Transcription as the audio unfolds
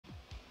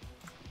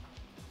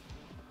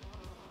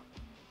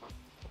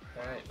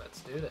Alright,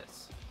 let's do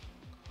this.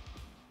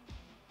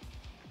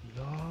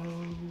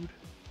 Load.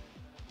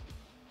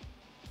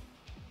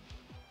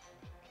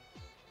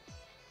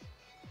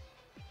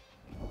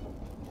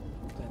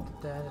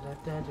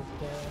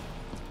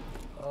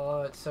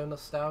 Oh, it's so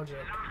nostalgic.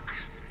 Nacht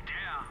Der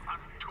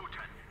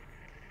Untoten.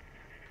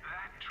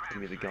 That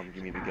Give me the gun,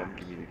 give me the gun,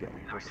 give me the gun.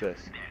 What's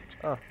this?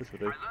 translates Ah, this will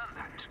I do. learned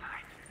that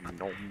tonight.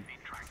 Nom. Been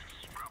trying to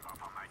scrub up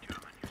on my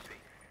German, you see.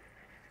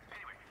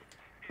 Anyway,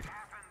 it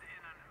happened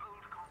in an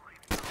old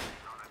concrete building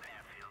on an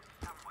airfield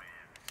somewhere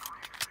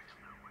in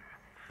nowhere.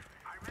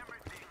 I remember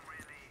it being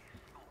really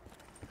small.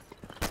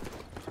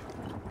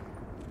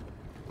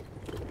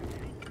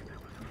 There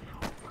was a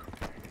fog.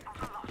 Not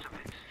a lot of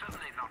it,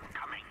 certainly not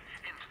coming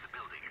into the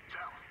building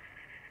itself.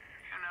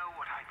 You know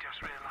what I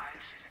just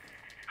realized?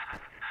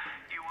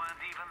 You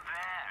weren't even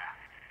there.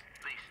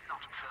 At least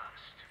not at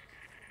first.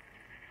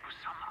 It was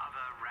some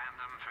other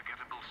random,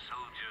 forgettable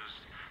soldiers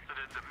that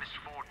had the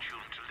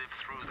misfortune to live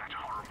through that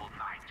horrible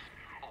night.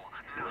 Or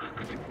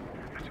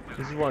Nacht.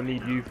 This is what I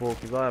need you for,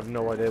 because I have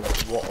no idea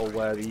what or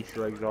where the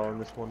Easter eggs are on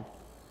this one.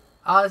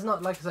 It's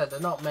not, like I said, there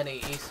are not many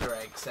Easter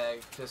eggs. They're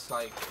just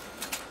like,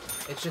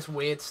 it's just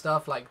weird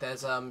stuff. Like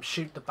there's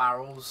shoot the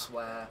barrels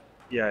where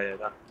Yeah,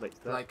 that makes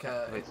that. like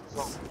activates the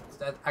song.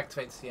 that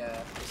activates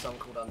the song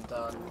called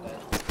Undone. Then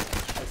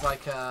it's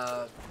like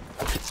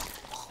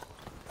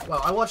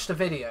well, I watched a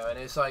video and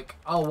it's like,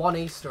 oh, one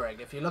Easter egg.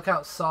 If you look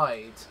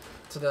outside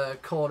to the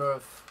corner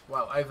of,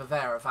 well, over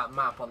there of that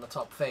map on the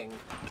top thing,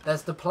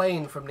 there's the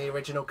plane from the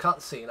original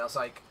cutscene. I was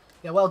like,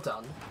 yeah, well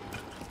done.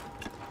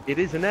 It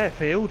is an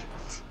airfield.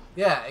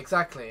 Yeah,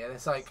 exactly. And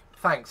it's like,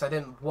 thanks, I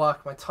didn't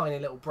work, my tiny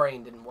little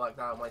brain didn't work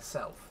that out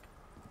myself.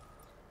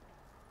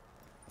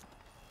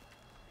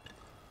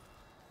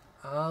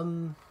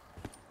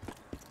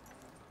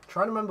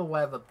 Trying to remember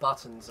where the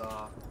buttons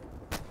are.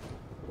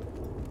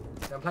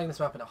 I'm playing this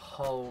map in a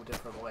whole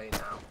different way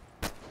now.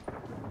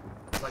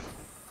 There's like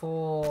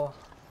four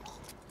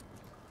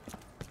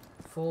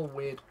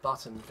weird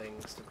button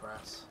things to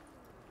press.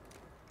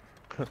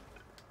 There's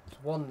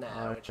one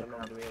there, which I'm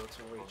not going to be able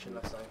to reach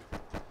unless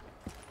I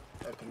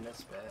open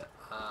this bit.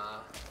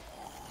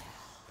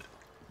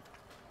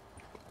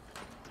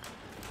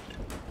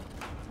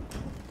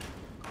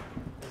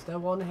 Is there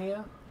one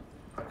here?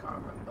 I can't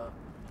remember.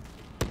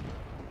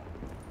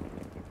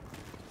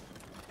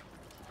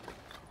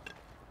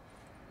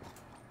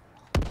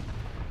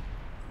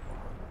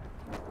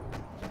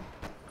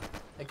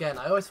 Again,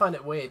 I always find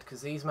it weird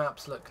because these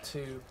maps look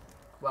too,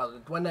 well,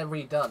 when they're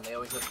redone, they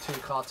always look too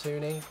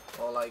cartoony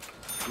or like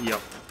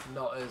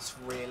not as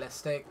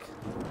realistic.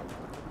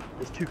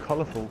 It's too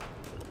colourful.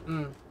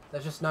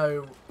 There's just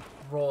no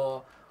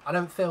raw. I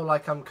don't feel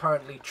like I'm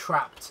currently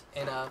trapped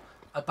in a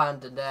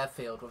abandoned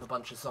airfield with a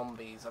bunch of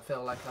zombies. I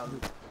feel like I'm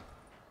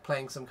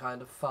playing some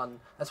kind of fun.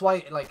 That's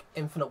why like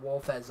Infinite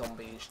Warfare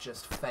Zombies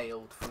just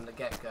failed from the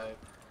get-go.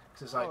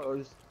 Because it's like, Oh, it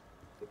was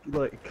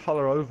like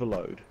colour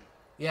overload.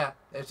 yeah,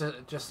 it's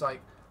just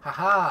like,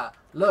 haha,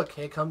 look,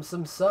 here comes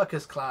some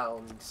circus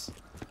clowns.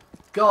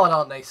 God,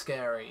 aren't they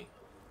scary?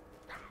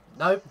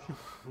 Nope,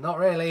 not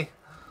really.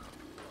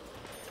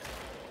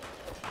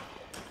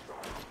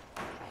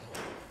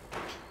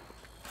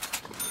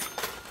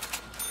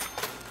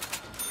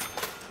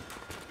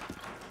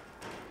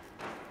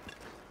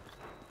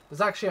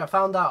 There's actually, I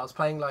found out, I was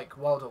playing like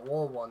World at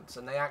War once,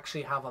 and they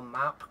actually have a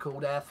map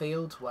called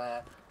Airfield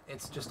where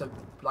it's just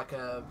like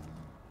a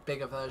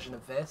bigger version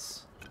of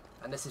this,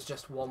 and this is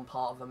just one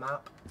part of the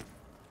map.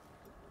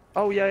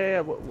 Oh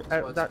yeah.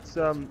 That's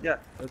yeah.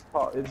 As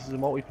part. This is a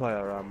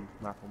multiplayer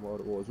map on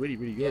World at War. It's really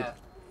good.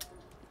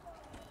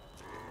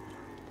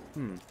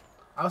 Yeah.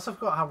 I also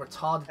forgot how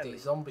retarded Heavy.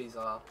 these zombies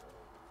are.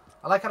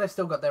 I like how they've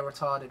still got their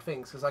retarded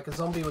things, because like a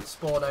zombie would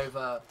spawn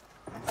over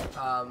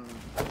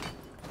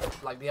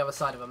like the other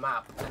side of a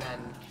map and then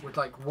would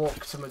like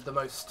walk to the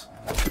most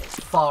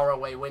far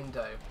away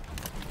window.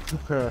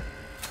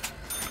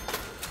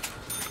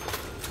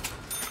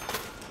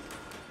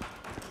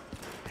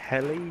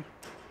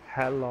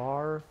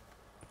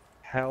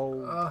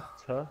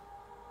 Helter.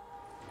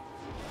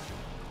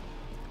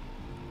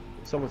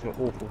 Someone's got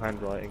awful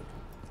handwriting.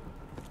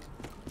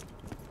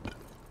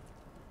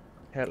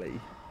 Heli.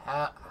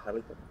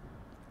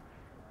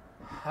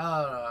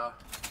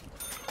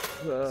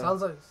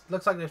 Sounds like,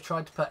 looks like they've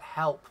tried to put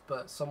help,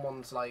 but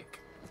someone's like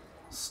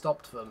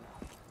stopped them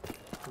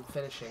from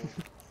finishing.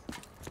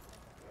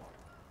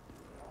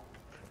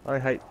 I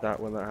hate that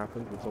when that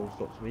happens, when someone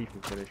stops me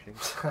from finishing.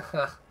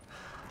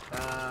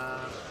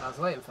 I was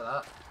waiting for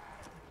that.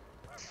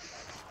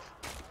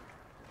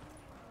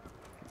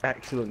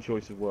 Excellent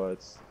choice of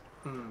words.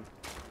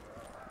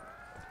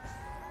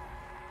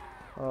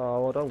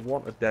 Oh, I don't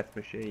want a death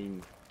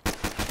machine.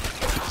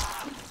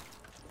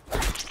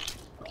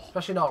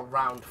 Especially not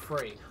round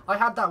 3. I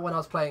had that when I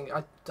was playing.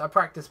 I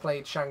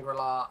played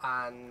Shangri-La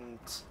and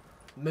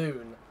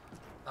Moon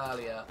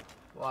earlier,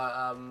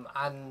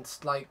 and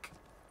like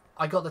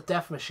I got the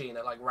death machine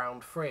at like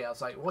round 3. I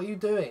was like, "What are you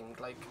doing?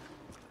 Like,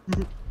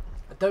 I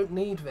don't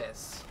need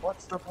this."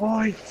 What's the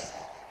point?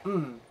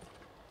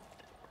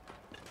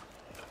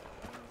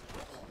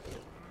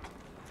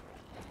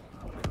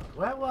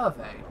 Where were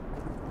they?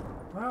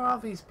 Where are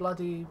these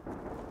bloody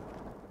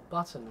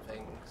button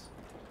things?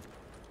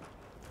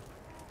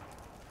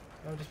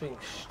 I'm just being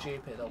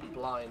stupid or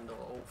blind or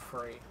all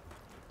three.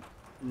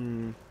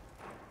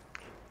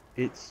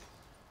 It's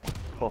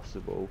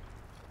possible.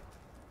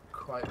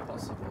 Quite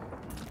possible.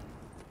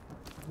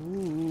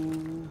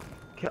 Ooh.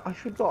 I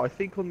forgot. I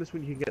think on this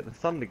one you can get the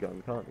thunder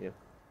gun, can't you?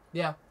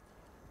 Yeah.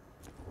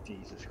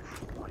 Jesus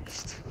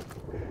Christ.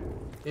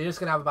 You're just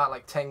gonna have about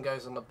like 10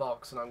 goes on the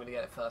box, and I'm gonna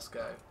get it first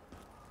go.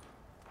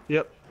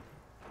 Yep.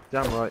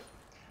 Damn right.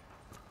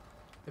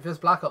 If it was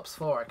Black Ops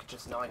 4, I could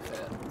just knife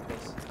it.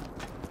 Because...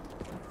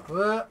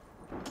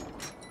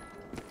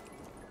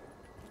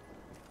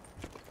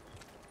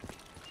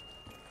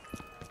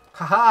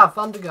 Haha,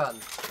 thunder gun.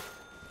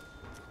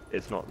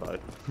 It's not though.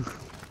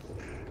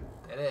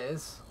 It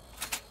is.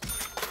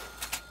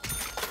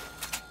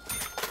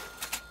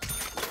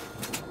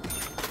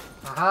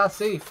 Haha,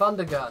 see,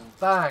 thunder gun.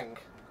 Bang.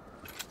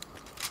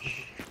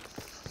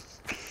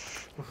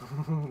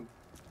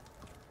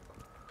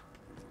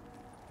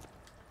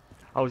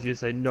 I was gonna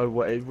say no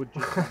way. It would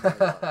just.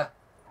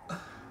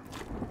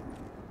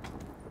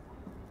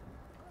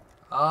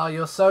 Ah,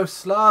 you're so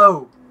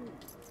slow.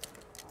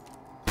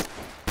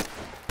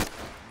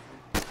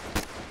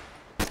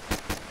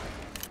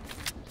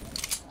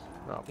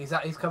 No.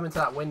 He's coming to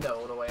that window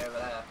all the way over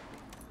there.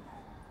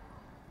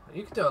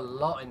 You could do a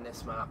lot in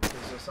this map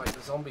because just like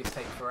the zombies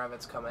take forever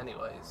to come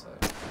anyway. So.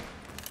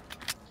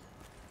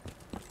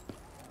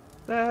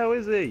 The hell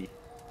is he?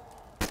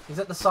 He's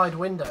at the side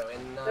window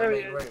in the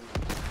main room.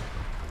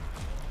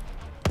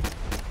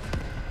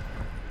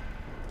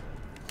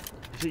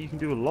 You see, you can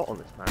do a lot on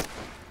this map.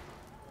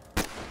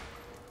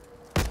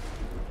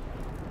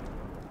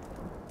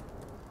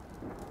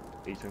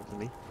 Eat something to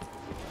me.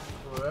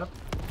 Yep.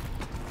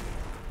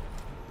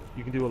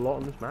 You can do a lot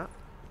on this map.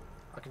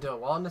 I can do a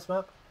what on this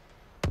map?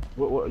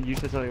 What? You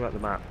said something about the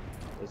map.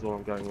 That's all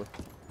I'm going with.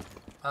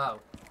 Oh,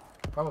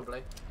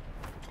 probably.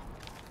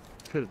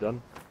 Could have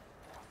done.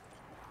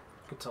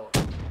 Good talk.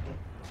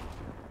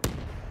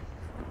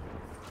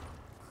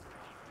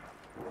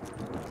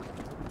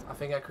 I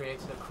think I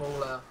created a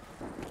crawler.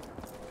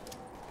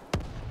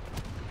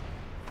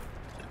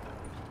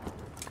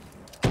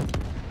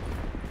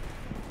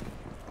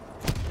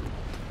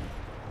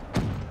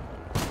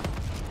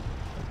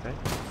 Okay.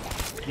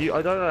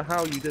 I don't know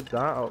how you did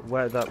that or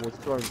where that was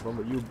thrown from,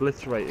 but you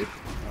obliterated.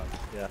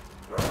 Yeah.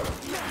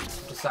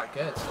 Just that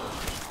good.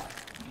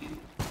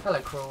 Hello,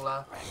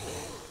 crawler.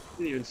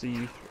 Didn't even see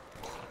you.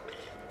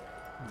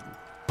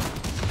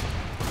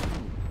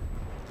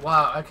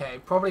 Wow, okay.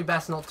 Probably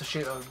best not to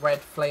shoot a red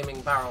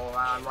flaming barrel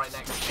right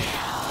next to you.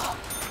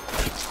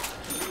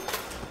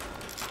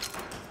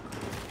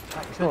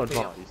 That It's could not be a,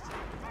 advised.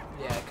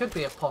 yeah, it could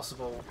be a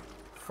possible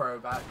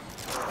throwback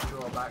or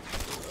drawback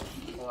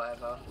or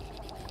whatever.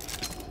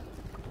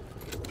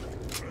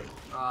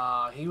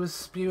 Ah, he was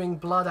spewing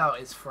blood out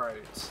his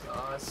throat.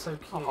 Oh, that's so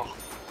cute. Oh.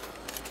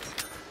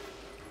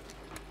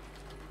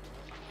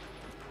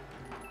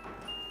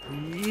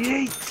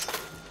 Yeet!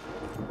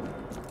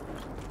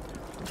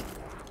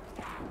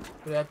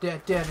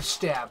 Dare to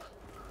stab.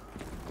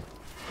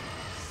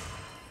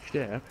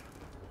 Stab.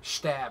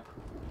 Stab.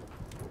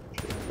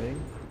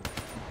 Thing.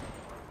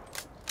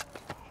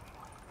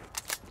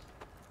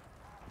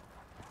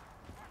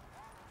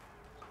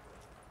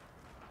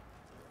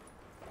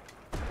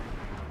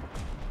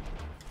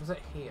 Was it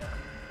here?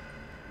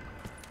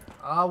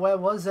 Ah, where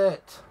was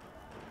it?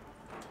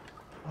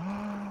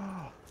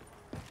 Ah.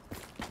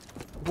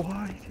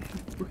 Why did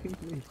you bring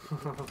me?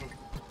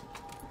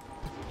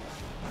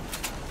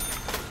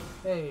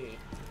 Hey,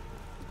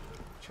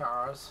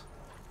 Charles.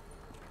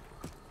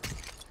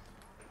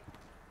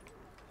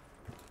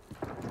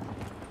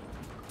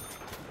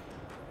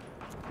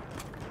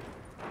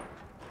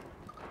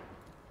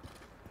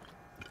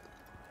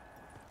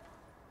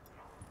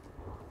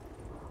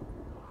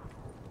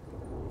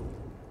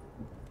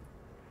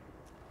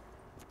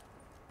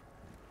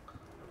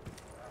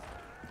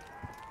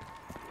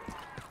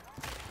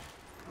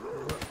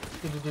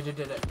 Did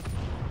it.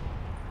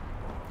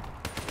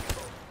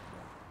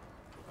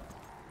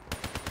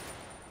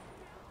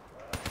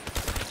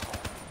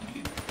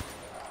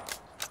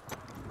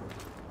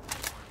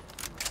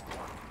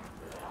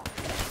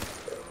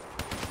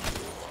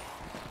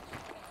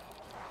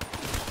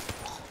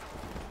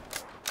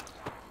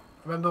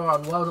 Remember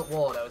on World at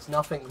War, there was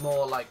nothing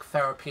more like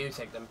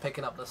therapeutic than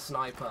picking up the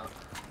sniper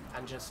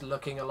and just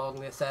looking along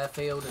this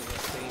airfield and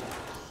just seeing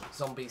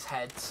zombies'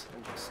 heads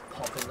and just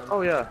popping them.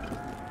 Oh yeah.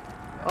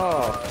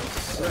 Oh.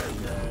 So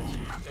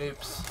good.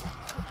 Oops.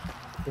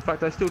 In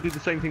fact, I still do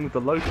the same thing with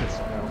the Locusts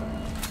now.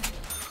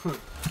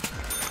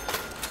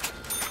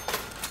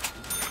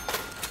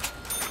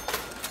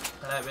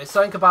 I know, but it's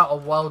something about a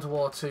World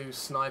War II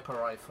sniper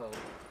rifle.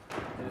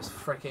 It was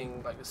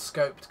freaking like the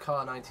scoped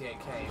Car 98K.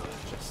 It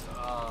was just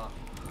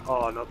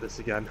Oh, not this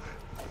again.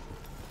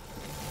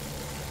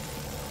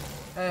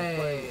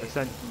 Hey.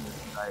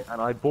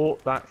 And I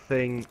bought that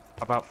thing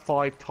about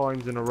 5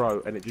 times in a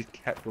row, and it just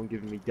kept on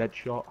giving me dead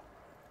shot.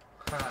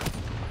 Ha.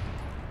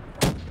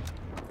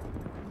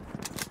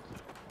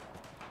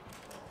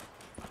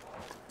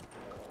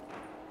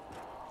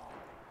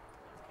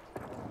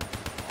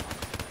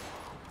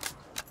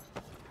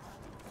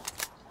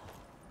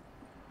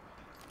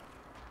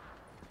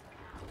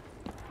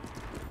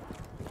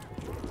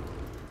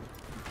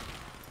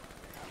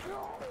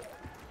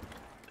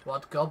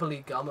 What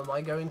gobblegum am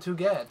I going to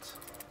get?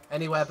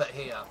 Anywhere but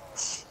here.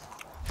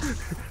 I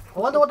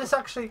wonder what this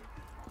actually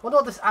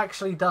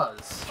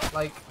does.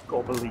 Like,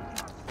 Gobbly.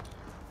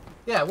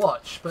 yeah,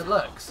 watch. But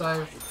look,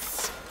 so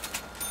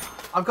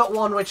I've got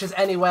one which is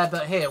anywhere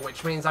but here,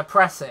 which means I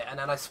press it and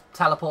then I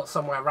teleport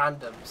somewhere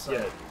random. So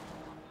Yeah.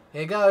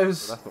 here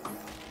goes. Well, that's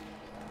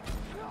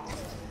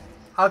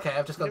not... Okay,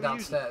 I've just gone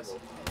downstairs.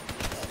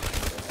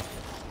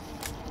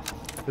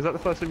 Is that the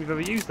first time you've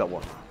ever used that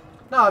one?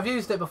 No, I've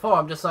used it before.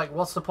 I'm just like,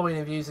 what's the point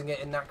of using it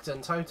in Nacht Der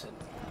Untoten?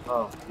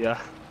 Oh,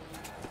 yeah.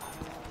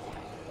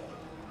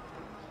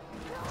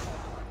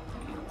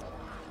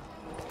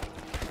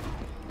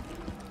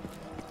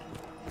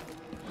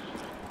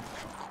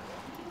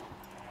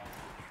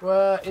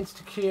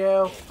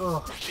 Insta-kill.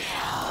 Oh.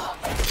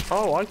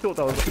 Oh, I thought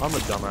that was... I'm a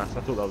dumbass.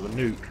 I thought that was a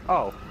nuke.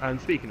 Oh, and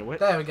speaking of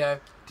which... There we go.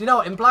 Do you know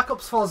what? In Black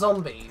Ops 4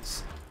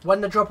 Zombies, when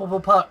the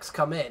droppable perks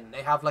come in,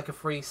 they have like a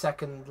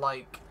 3-second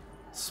like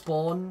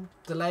spawn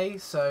delay,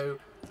 so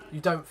you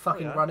don't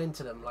fucking run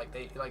into them like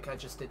I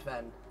just did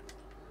then.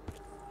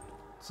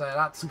 So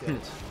that's good.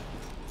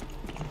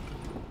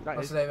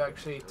 So they've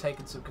actually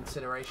taken some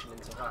consideration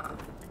into that.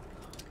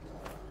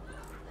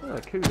 Oh,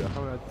 Kuda. I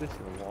haven't had this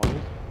in a while.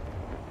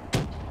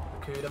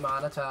 Kuda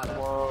Manatana. Come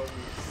on.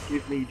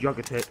 Give me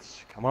jugger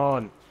tits. Come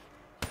on.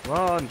 Come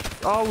on.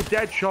 Oh,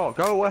 dead shot.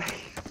 Go away.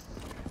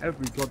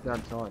 Every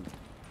goddamn time.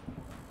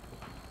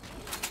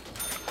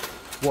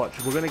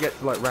 Watch, we're gonna get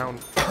to like round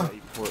 8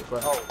 before it's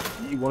like, oh,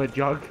 you want a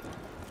jug?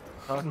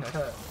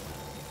 Okay.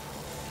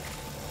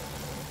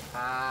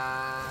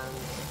 And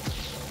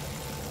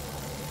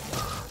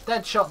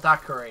dead shot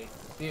daiquiri.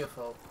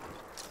 Beautiful.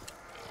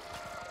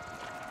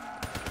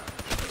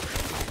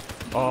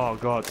 Oh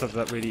god, something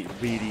that really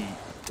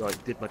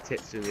like did my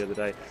tits in the other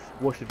day.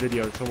 Watched a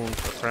video and someone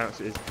pronounced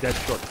it as dead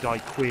shot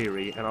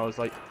daiquiri, and I was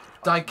like,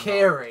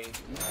 daiquiri.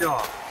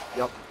 Oh,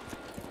 yep.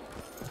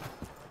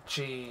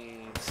 Jeez.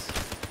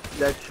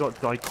 Dead shot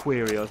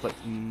daiquiri. I was like,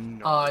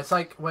 no. Oh, it's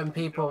like when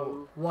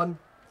people one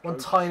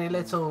tiny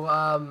little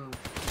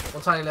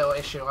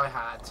issue I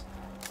had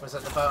was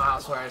at the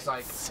boathouse where it's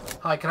like,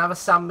 hi, can I have a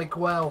San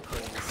Miguel,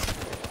 please?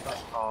 Like,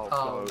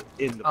 oh,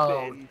 in the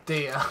bin.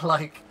 Dear,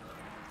 like,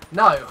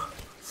 no,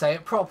 say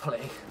it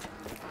properly.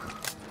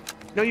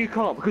 No, you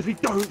can't, because we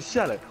don't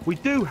sell it. We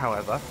do,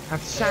 however,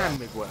 have San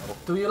Miguel.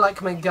 Do you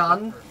like my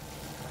gun?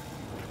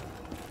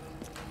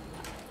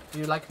 Do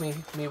you like me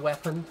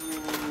weapon?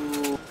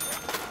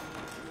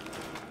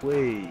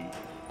 Wee.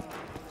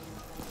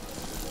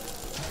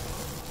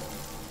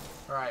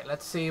 Alright,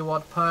 let's see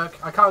what perk.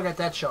 I can't get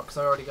dead shot because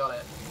I already got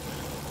it.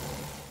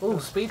 Ooh,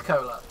 speed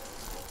cola.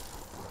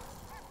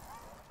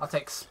 I'll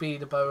take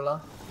speed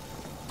Ebola.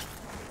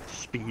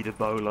 Speed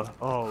Ebola.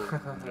 Oh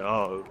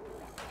no.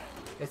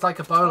 It's like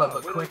Ebola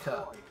but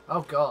quicker.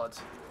 Oh god.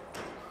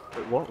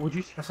 Wait, what would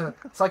you say?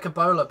 It's like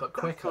Ebola but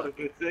quicker. That's not a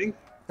good thing.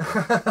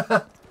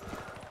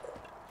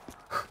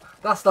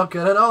 That's not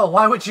good at all.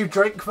 Why would you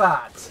drink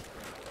that?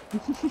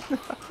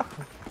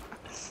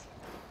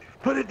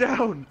 Put it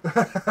down.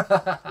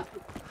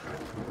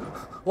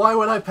 Why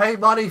would I pay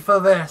money for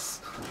this?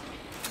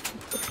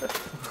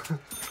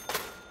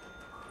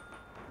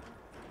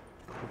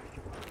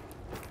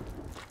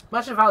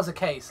 Imagine if that was the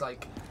case,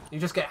 like, you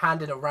just get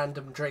handed a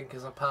random drink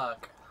as a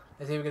perk.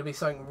 It's either going to be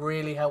something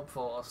really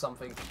helpful or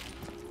something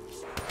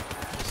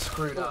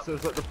screwed up. So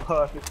it's like the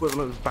perk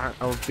equivalent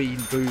of being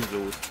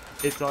boozled.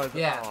 It's either,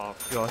 yeah. Oh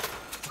god.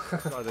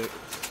 It's either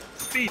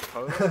speed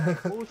cola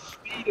or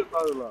speed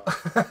Ebola.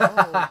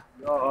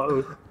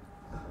 Oh no.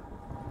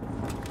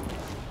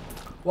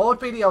 What would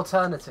be the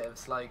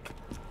alternatives? Like,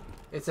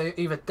 it's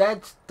either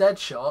dead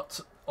shot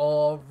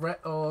or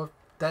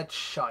dead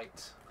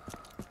shite.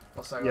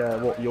 Also, yeah,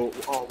 what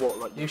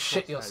like you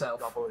shit yourself.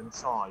 Double in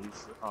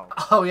size. Oh.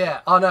 Oh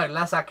yeah. Oh no,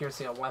 less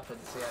accuracy on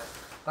weapons. Yeah,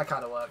 that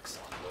kind of works.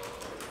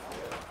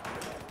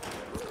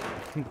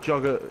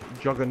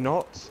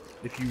 Juggernaut.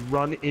 If you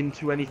run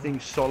into anything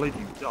solid,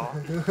 you die.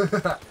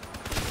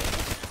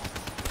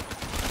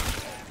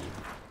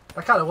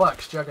 That kind of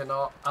works,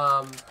 Juggernaut.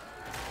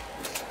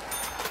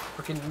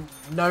 Freaking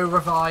no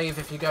revive.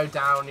 If you go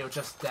down, you're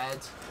just dead.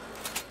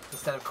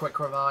 Instead of quick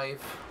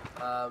revive.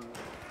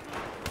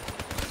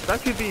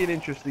 That could be an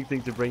interesting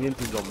thing to bring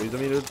into zombies. I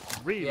mean, it would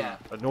really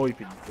annoy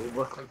people.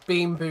 Like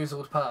beam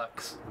boozled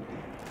perks.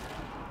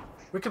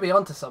 We could be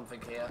onto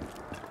something here.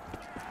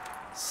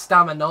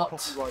 Stamina,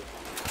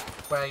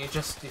 where you're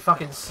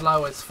fucking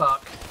slow as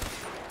fuck.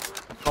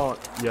 Can't,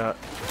 yeah.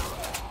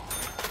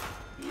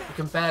 You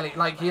can barely,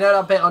 like, you know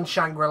that bit on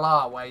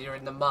Shangri-La where you're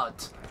in the mud?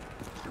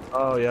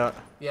 Oh yeah.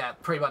 Yeah,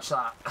 pretty much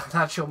that.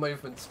 That's your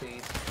movement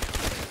speed.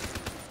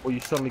 Or you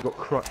suddenly got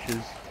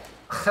crutches.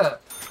 They're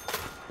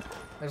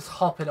just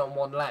hopping on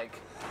one leg.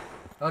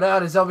 Oh no,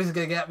 the zombies are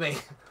gonna get me.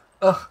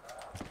 Ugh.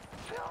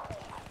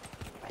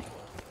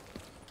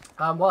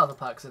 What other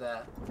perks are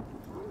there?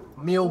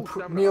 Mule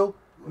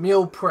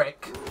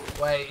prick,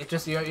 where it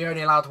just you're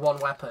only allowed one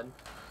weapon.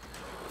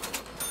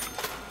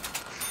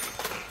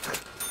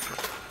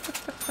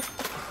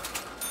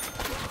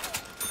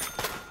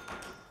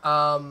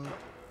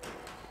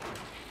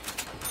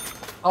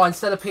 Oh,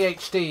 instead of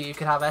PhD, you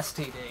could have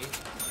STD.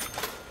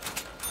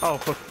 Oh,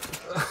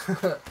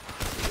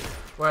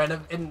 Where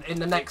in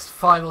the next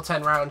 5 or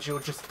 10 rounds, you'll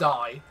just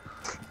die.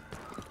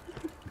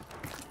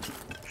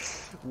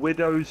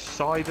 Widow's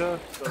cider,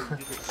 so you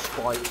get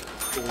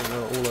spikes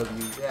all over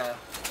you. Yeah.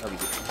 That'd be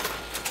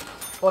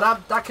good.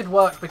 Well, that could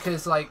work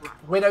because, like,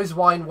 Widow's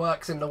wine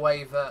works in the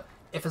way that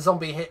if a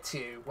zombie hits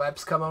you,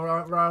 webs come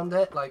around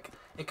it. Like,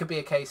 it could be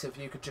a case of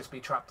you could just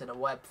be trapped in a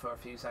web for a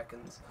few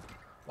seconds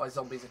while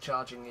zombies are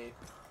charging you.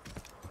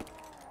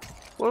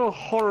 What a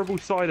horrible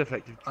side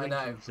effect of I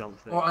drinking know.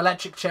 something. Or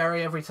electric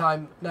cherry every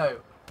time. No,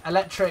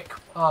 electric.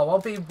 Oh,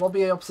 what'll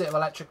be the opposite of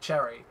electric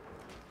cherry?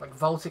 Like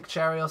Voltic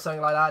cherry or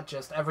something like that.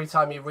 Just every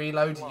time you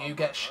reload, you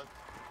get.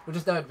 Well,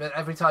 just know, but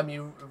every time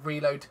you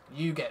reload,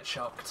 you get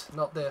shocked,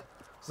 not the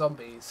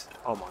zombies.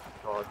 Oh my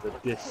god, the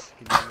disc.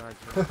 Can you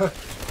imagine?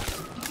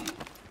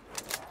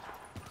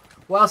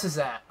 What else is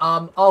there?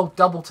 Oh,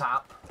 double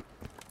tap,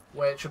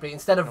 which would be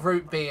instead of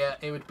root beer,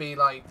 it would be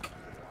like,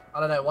 I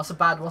don't know. What's a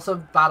bad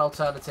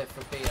alternative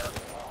for beer?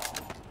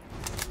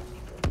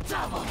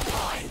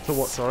 For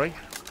what? Sorry.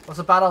 What's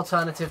a bad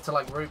alternative to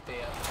like root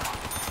beer?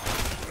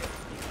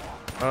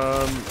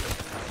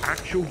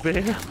 Actual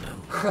beer.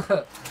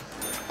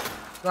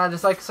 No,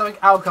 there's like something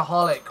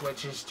alcoholic,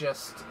 which is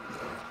just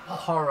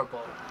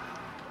horrible.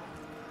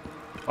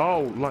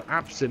 Oh, like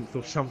absinthe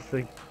or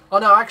something. Oh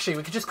no, actually,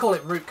 we could just call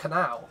it root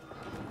canal,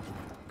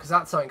 because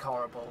that's something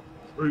horrible.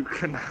 Root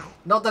canal.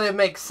 Not that it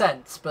makes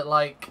sense, but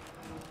like,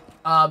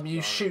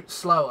 you shoot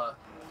slower.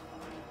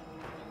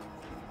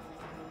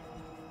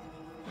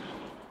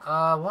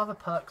 What other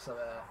perks are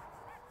there?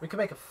 We could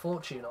make a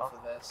fortune off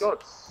of this.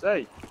 God's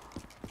sake.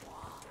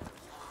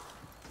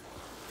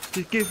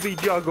 Just give me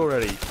jug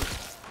already.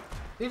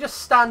 You're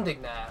just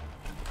standing there.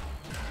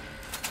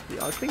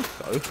 Yeah, I think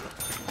so.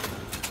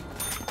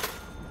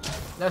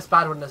 No, it's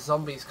bad when the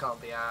zombies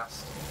can't be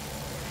asked.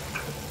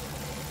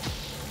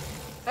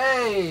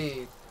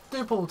 Hey!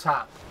 Duple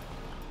tap.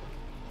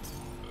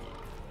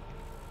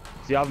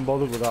 See, I haven't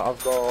bothered with that.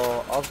 I've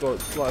got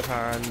sleight of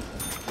hand,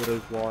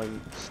 widow's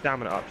wine,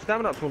 stamina up.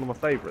 Stamina up's one of my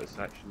favourites,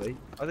 actually.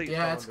 I think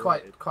Yeah, it's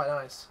quite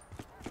nice.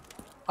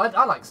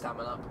 I like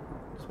stamina up.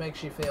 Just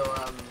makes you feel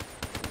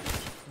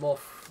more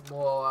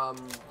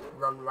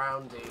run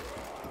roundy.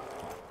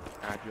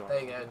 Agile. There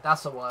you go.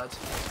 That's a word.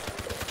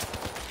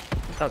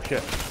 Oh shit!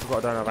 I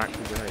forgot I don't have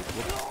actual grenades.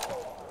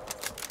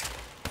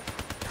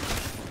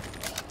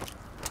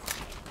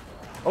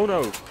 Oh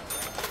no!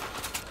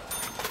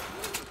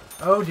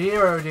 Oh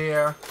dear, oh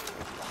dear.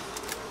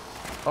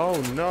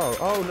 Oh no!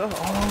 Oh no!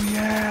 Oh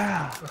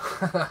yeah!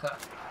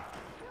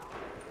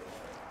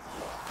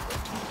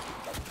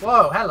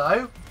 Whoa,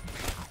 hello.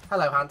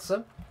 Hello,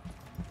 handsome.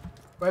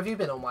 Where have you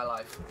been all my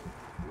life?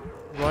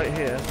 Right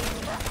here.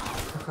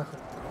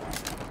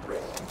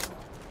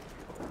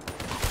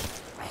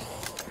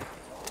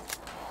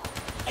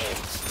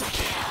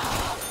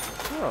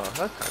 Oh,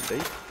 that's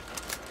handy.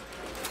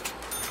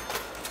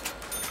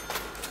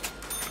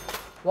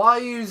 Why are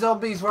you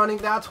zombies running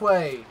that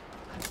way?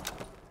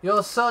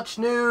 You're such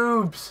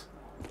noobs.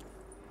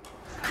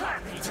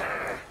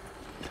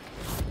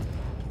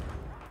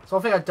 So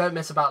one thing I don't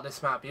miss about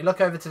this map, you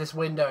look over to this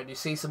window and you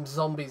see some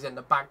zombies in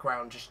the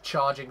background just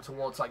charging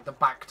towards like the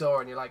back door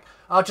and you're like,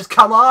 oh, just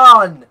come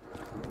on!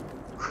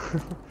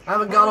 I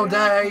haven't got all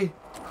day.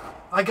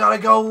 I gotta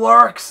go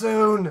work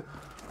soon.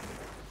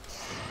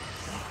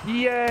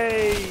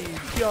 Yay!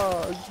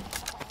 God.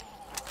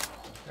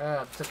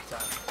 Yeah, took your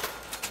time.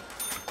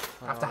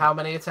 After how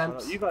many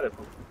attempts? You've had it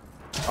for...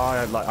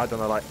 I don't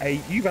know, like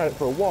 8. You've had it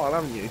for a while,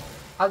 haven't you?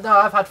 No,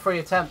 I've had 3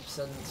 attempts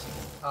and...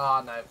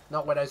 Ah, no.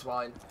 Not Widow's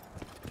Wine.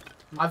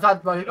 I've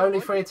had my only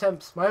 3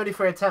 attempts. My only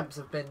 3 attempts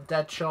have been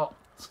Deadshot,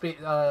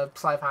 sleight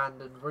of hand,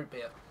 and root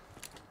beer.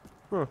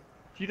 Huh.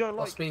 You don't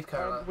like speed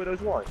cola.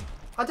 Widow's Wine?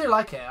 I do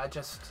like it. I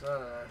just...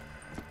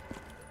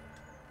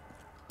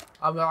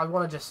 I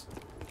want to just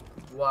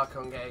work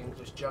on getting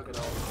just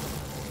Juggernaut.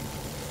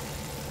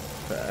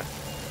 Fair.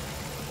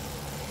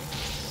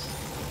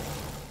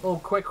 Oh,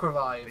 quick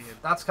revive.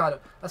 That's kind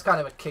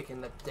of a kick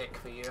in the dick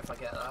for you if I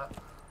get that.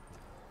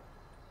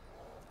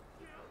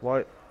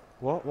 Why?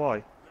 What?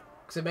 Why?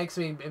 Because it makes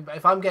me,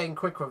 if I'm getting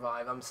quick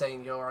revive, I'm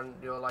saying you're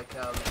like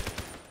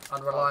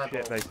unreliable.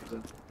 Oh, shit,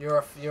 basically.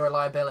 You're a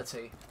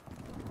liability.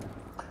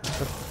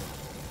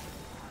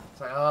 It's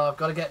like, oh, I've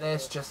got to get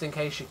this just in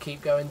case you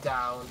keep going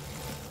down.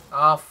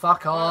 Oh,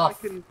 fuck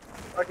off.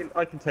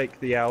 I can take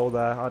the L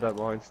there. I don't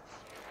mind.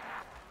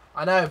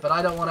 I know, but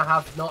I don't want to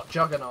have not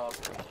Juggernaut.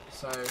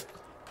 So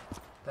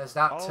there's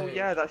that too. Oh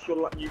yeah, that's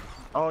your.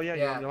 Oh yeah,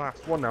 you're on your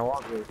last one now,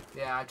 aren't you?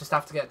 Yeah, I just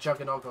have to get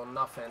Juggernaut or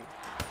nothing.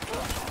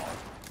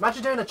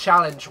 Imagine doing a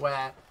challenge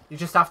where you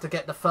just have to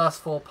get the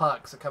first 4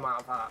 perks that come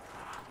out of that.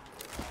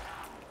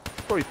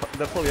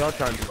 There probably are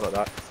challenges like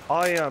that.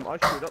 I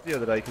screwed up the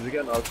other day because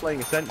again I was playing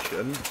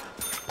Ascension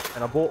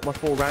and I bought my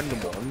 4 random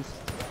ones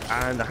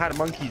and I had a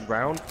monkeys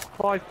round,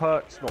 5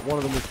 perks, not one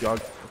of them was Jug,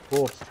 of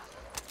course.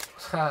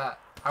 I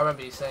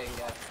remember you saying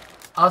it.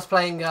 I was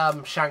playing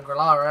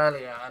Shangri-La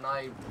earlier and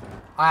I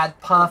had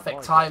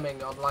perfect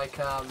timing on like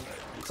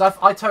Because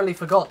I totally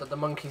forgot that the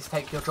monkeys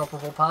take your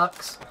droppable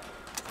perks.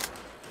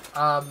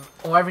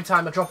 Or every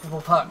time a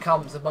droppable perk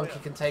comes, the monkey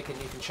can take it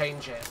and you can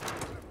change it.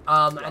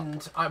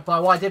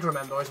 But what I did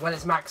remember is when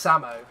it's max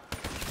ammo,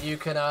 you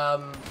can,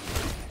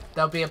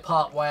 there'll be a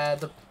part where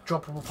the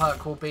droppable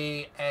perk will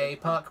be a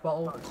perk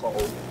bottle.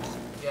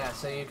 Yeah,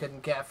 so you can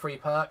get a free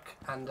perk,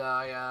 and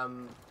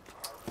I'm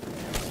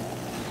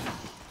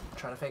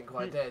trying to think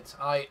what I did.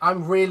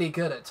 I'm really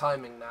good at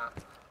timing that.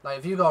 Like,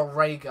 if you got a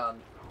ray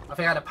gun, I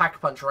think I had a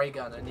pack-a-punch ray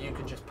gun, and you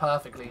can just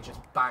perfectly just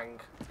bang.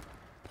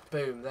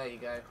 Boom, there you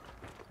go.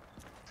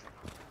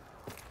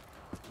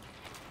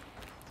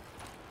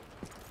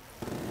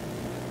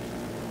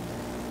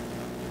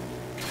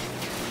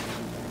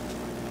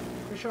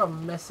 Pretty sure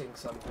I'm missing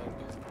something.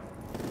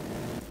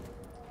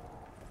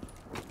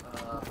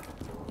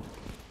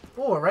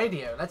 Oh, a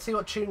radio. Let's see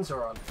what tunes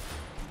are on.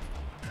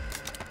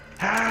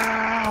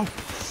 Ow!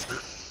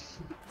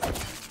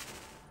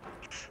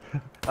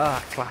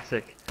 Ah,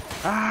 classic.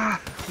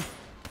 Ah!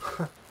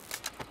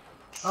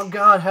 Oh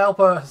God, help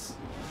us!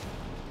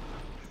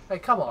 Hey,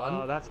 come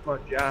on. Oh, that's my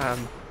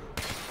jam.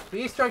 The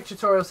Easter egg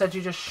tutorial said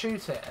you just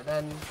shoot it and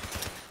then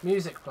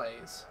music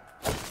plays.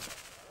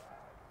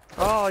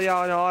 Oh yeah,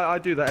 I know. I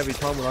do that every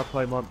time when I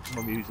play my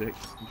music.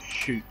 You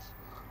shoot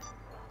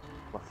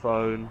my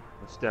phone,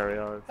 my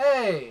stereo.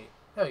 Hey!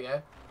 There we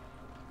go.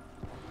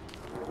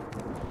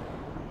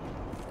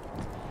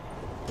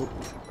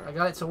 I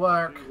got it to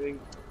work.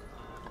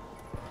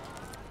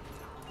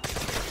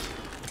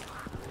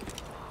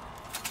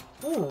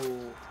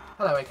 Ooh.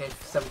 Hello,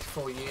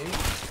 AK-74U.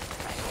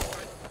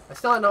 I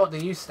still don't know what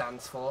the U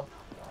stands for.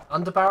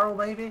 Underbarrel,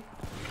 maybe?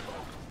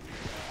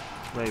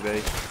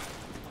 Maybe.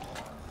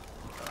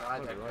 I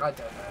don't know.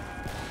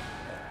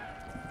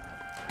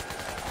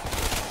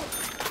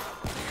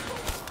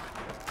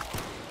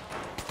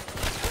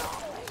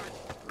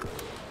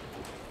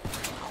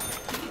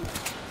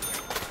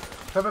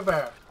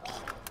 Bear.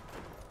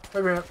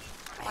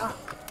 Ah.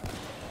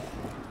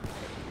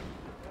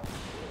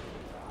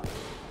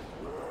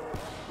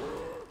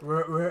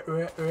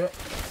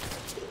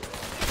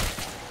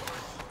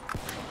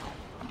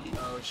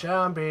 Oh,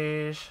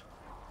 zombies.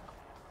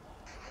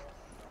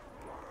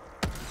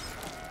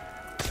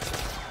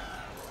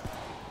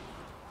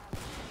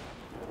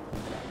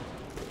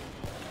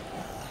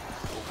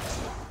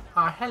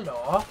 Ah,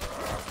 hello.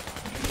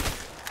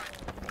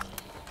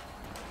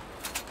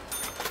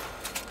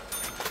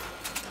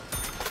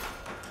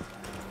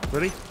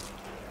 Ready?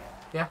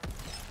 Yeah.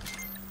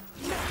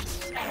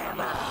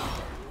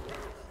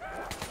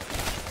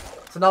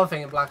 It's another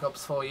thing in Black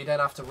Ops 4, you don't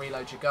have to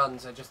reload your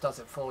guns, it just does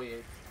it for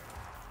you.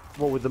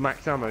 What, with the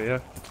max ammo, yeah?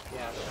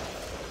 Yeah.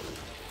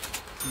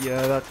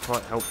 Yeah, that's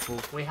quite helpful.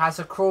 We has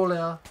a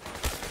crawler.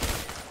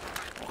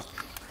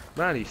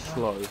 Man, he's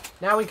slow.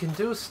 Now we can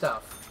do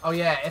stuff. Oh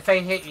yeah, if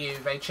they hit you,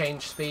 they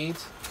change speed.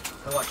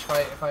 So watch,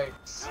 if I...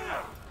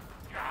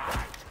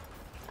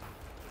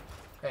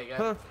 There you go.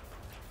 Huh.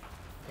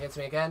 He hits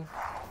me again.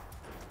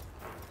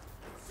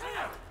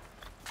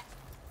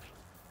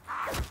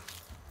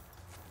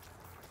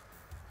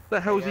 What the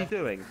hell's he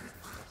doing?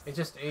 He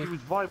was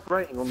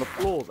vibrating on the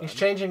floor then. He's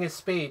changing his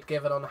speed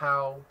given on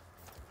how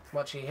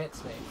much he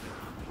hits me.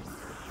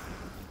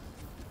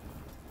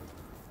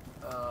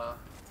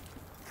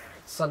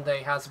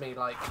 Sunday has me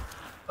like,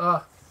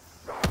 ugh.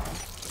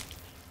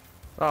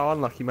 Oh,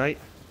 unlucky, mate.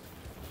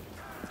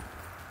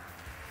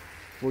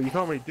 Well, you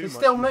can't really do much. He's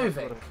still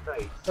moving.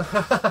 Like,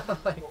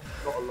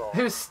 not a lot.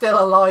 Who's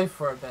still alive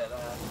for a bit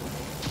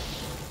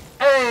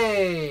there?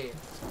 Hey!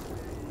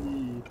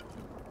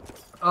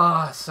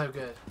 Ah, oh, so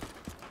good.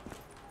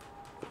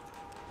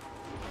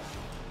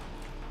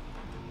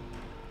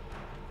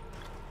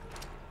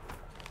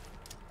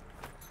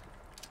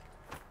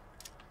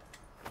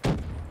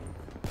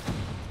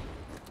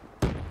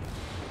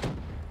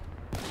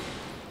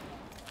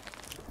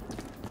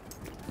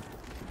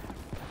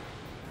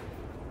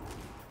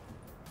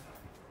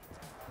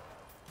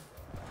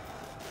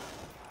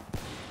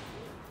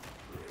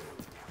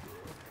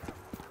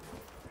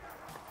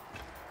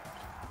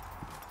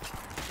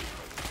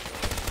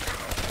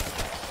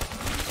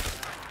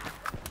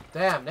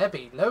 Damn, there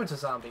be loads of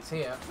zombies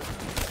here.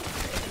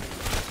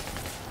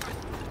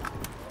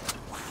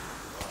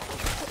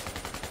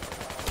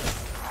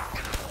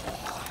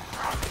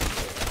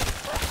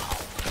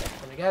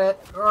 Let me get it.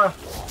 Ugh.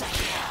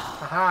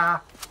 Haha.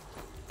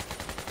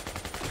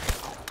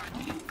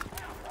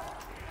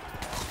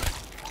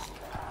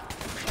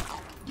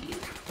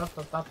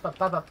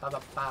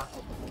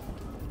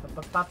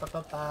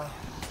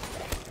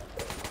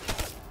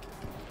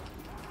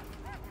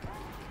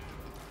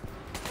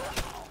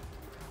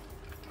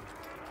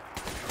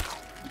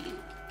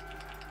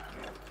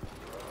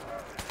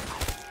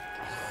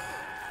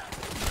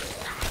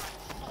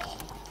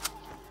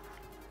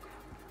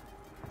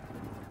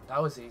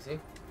 That was easy.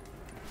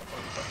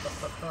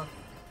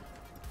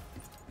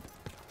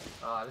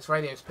 Ah, this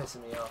radio's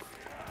pissing me off.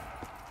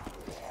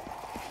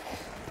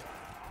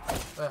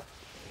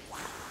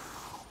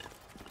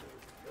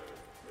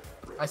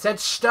 I said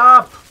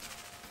stop!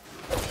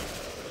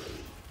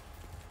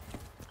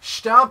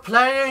 Stop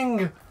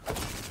playing!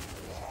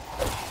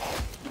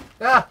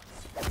 Ah!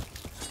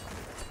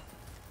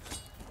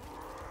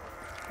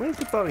 Where's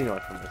the Bowie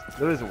knife from this?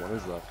 There isn't one,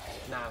 is there?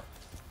 No.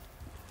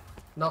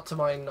 Not to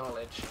my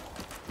knowledge.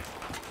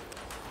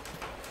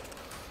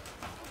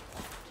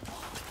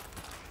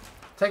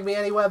 Take me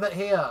anywhere but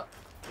here.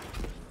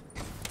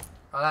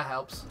 Oh, that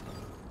helps.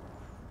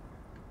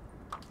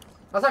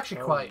 That's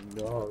actually quite.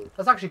 No.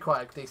 That's actually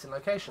quite a decent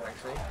location,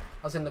 actually.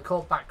 I was in the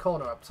back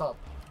corner up top.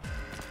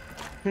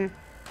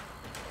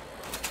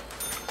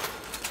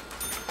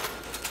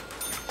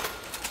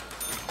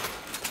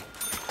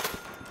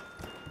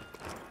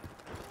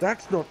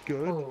 That's not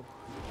good. Ooh.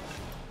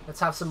 Let's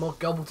have some more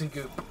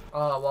gobbledygook.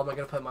 Oh, what am I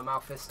going to put in my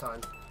mouth this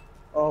time?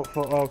 Oh,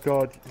 oh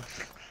god.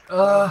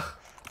 Auto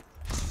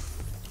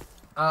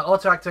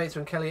activates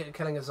when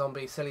killing a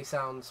zombie. Silly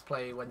sounds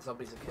play when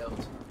zombies are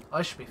killed. Oh,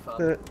 that should be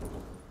fun.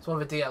 It's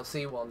one of the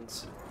DLC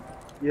ones.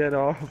 Yeah,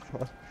 no.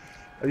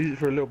 I use it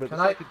for a little bit. Can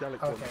the I?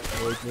 psychedelic Okay. one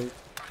annoys me.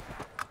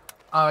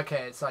 Oh,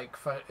 okay. It's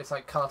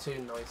like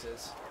cartoon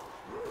noises.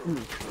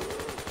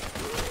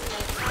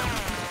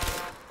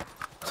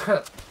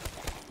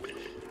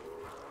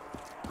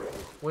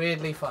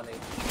 Weirdly funny.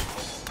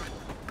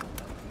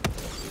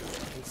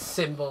 And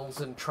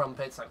cymbals and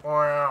trumpets like.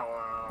 Wow,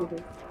 wow.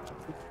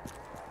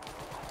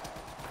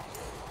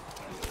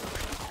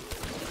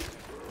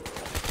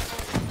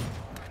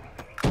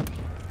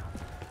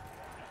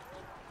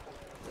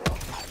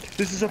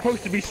 This is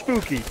supposed to be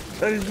spooky.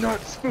 That is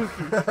not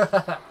spooky.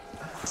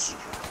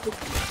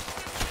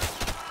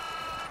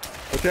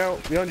 Watch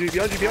out! Behind you!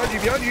 Behind you! Behind you!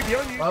 Behind you!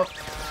 Behind you! Well,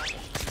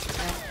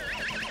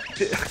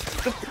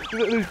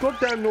 Those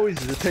goddamn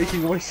noises are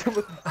taking away some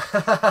of the...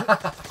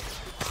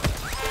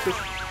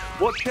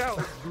 Watch out!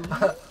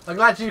 I'm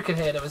glad you can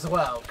hear them as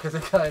well, because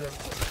it kind of...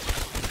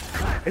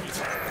 It's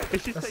just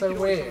That's taking so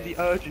away some weird. of the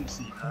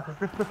urgency.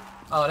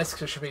 Oh, this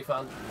should be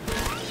fun.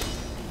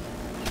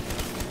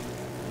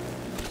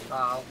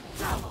 Oh.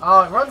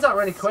 Oh, it runs out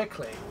really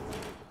quickly.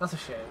 That's a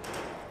shame.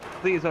 I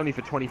think it's only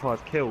for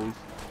 25 kills.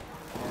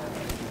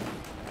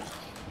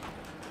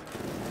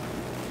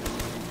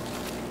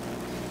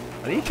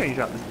 I need to change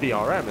out this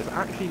BRM. It's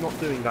actually not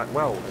doing that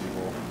well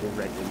anymore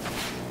already.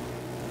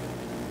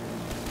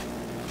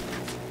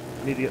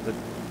 I need to get the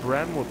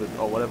Brem or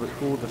whatever it's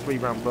called, the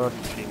 3-round burst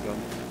machine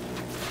gun.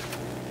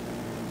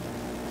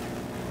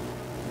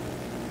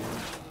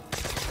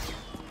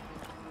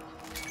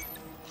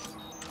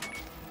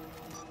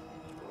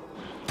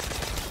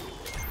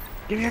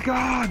 Give me a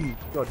gun!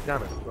 God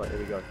damn it. Right, here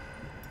we go.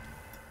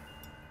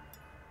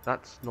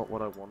 That's not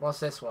what I want. What's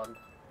this one?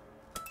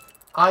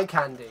 Eye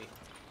candy.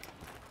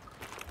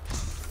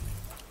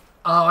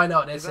 Oh, I know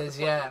what this is,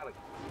 yeah.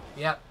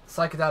 Yep,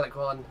 psychedelic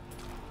one.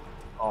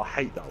 Oh, I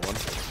hate that one.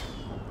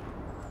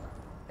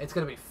 It's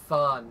gonna be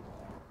fun.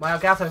 My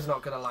Elgatho's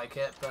not gonna like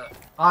it, but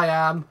I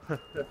am.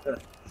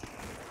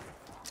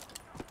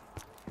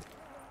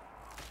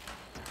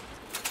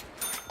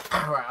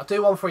 Right, I'll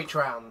do one for each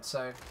round,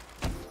 so...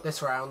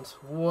 This round.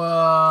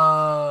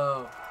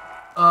 Whoa!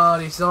 Oh,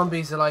 these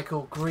zombies are like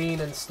all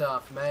green and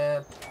stuff,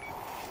 man.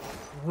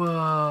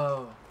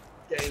 Whoa!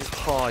 Getting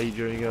high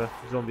during a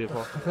zombie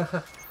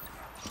apocalypse.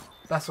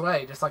 Best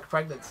way, just like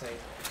pregnancy.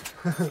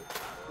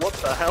 What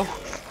the hell?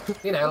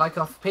 You know, like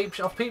off peep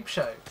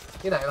show.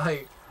 You know,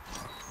 like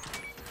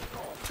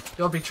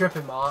you'll be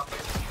tripping, Mark,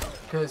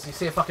 because you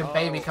see a fucking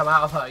baby come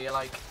out of her. You're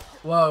like,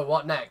 whoa,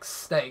 what next?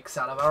 Snakes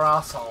out of her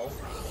asshole.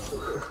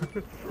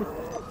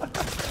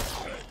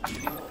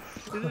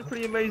 Is it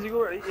pretty amazing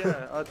already?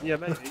 Yeah, yeah,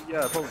 maybe.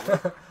 Yeah, probably.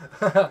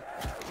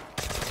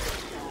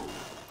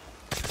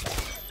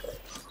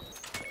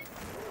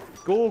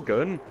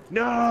 Gorgon?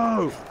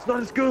 No, it's not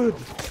as good.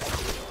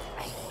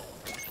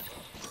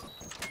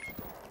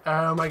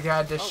 Oh my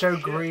god, they're so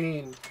shit.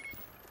 green.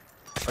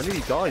 I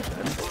nearly died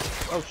then.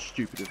 Oh,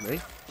 stupid of me.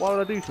 Why would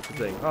I do such a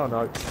thing? Oh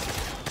no.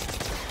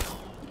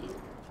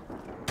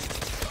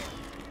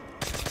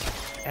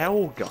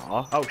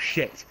 Elgar? Oh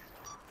shit.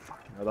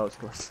 Fucking hell, that was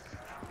close.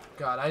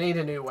 God, I need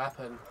a new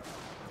weapon.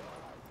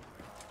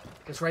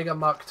 This ray gun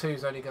Mark II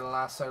is only gonna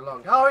last so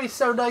long. Oh, he's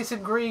so nice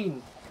and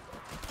green.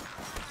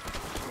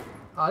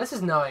 Oh, this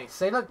is nice.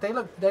 They look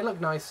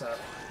nicer.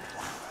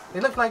 They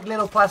look like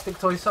little plastic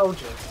toy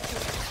soldiers.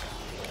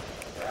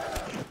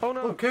 Oh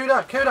no. Oh,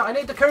 Cuda, I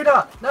need the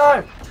Cuda!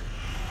 No!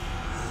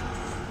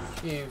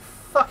 You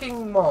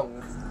fucking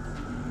mong.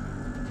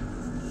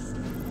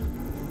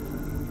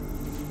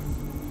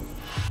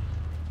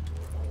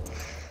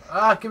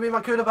 Ah, give me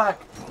my Cuda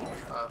back!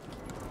 Oh.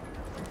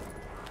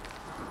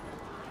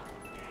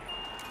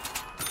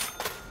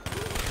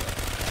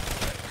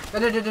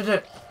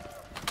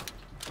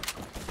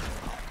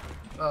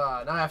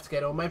 Now I have to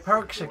get all my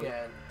perks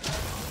again.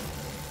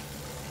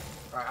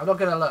 Right, I'm not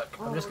gonna look.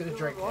 I'm just gonna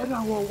drink I it.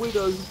 don't want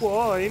widow's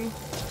wine.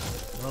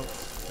 Well,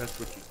 that's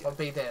what you get. I'll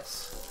be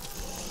this.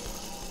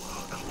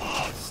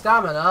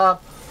 Stamina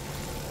up.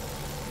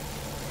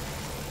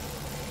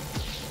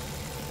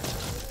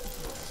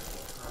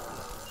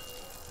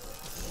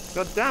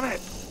 God damn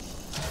it!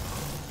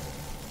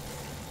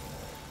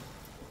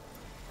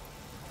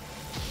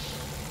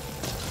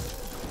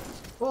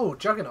 Oh,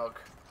 Juggernog,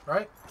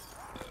 right?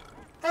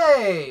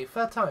 Hey,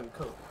 third time,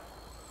 cool.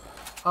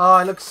 Oh,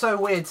 it looks so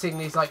weird seeing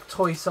these like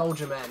toy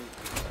soldier men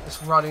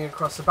just running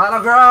across the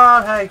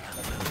battleground. Hey.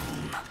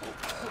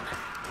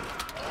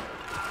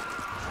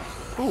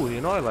 Oh, the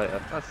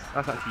Annihilator.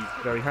 That's actually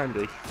very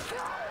handy.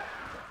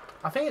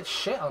 I think it's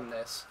shit on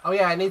this. Oh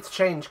yeah, I need to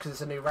change because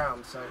it's a new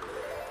round, so...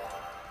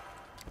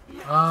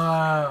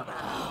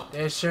 Ah,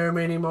 there's so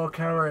many more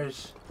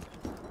colors.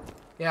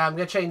 Yeah, I'm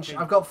going to change...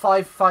 I've got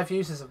five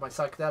uses of my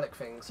psychedelic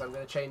thing, so I'm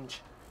going to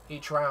change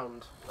each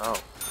round.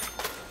 Oh.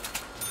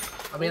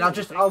 I mean, I'll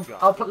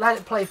let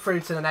it play through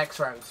to the next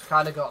round. It's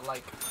kind of got,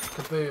 like,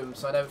 kaboom,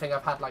 so I don't think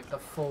I've had, like, the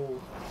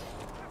full...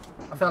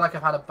 I feel like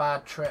I've had a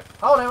bad trip.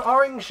 Oh, no,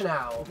 orange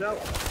now! No.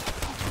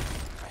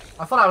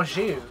 I thought that was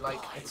you. Like,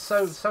 it's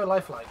so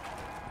lifelike.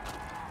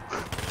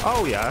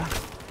 Oh, yeah.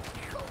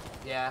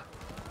 Yeah.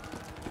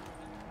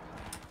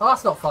 Well,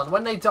 that's not fun.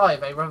 When they die,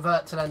 they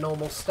revert to their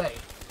normal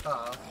state.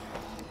 Ah.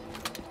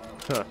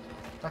 Huh.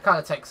 That kind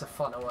of takes the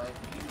fun away.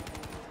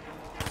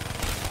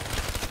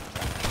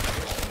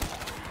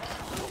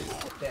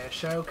 They're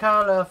so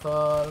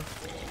colourful.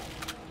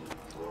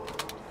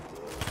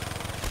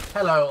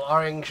 Hello,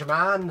 orange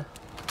man.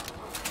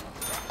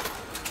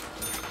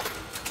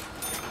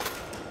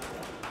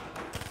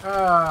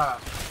 Ah.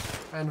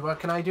 And what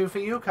can I do for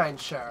you, kind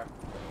sir?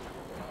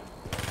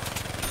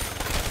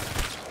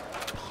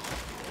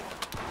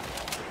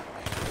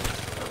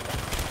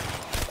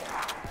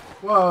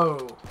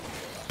 Whoa.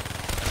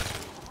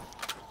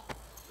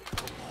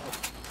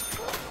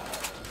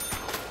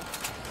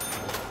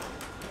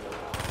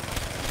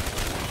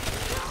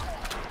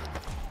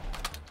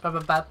 Ba ba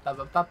ba ba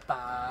ba ba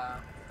ba.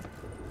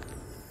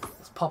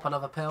 Let's pop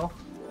another pill.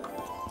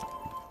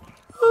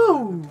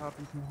 Ooh.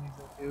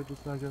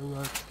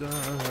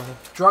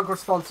 Drug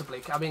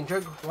responsibly. I mean,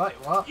 drug. Wait,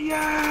 what?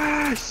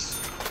 Yes.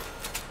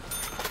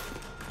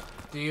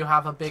 Do you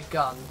have a big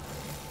gun?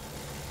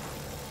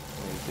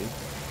 Maybe.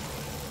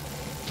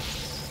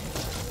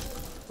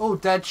 Oh,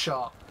 dead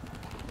shot.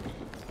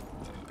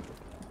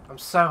 I'm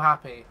so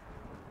happy.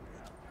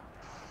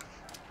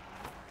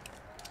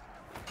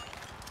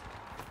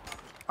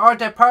 Oh,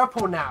 they're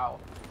purple now.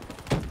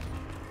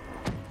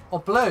 Or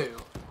blue.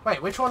 Wait,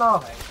 which one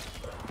are they?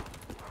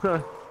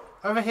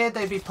 Over here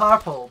they'd be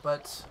purple,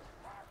 but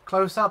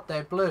close up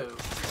they're blue.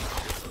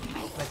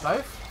 They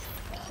both?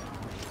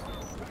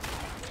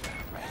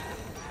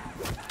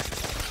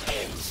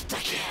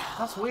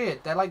 That's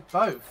weird. They're like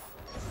both.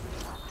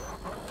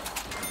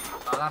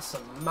 Oh, that's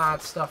some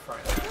mad stuff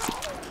right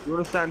there. You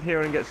want to stand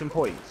here and get some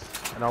points?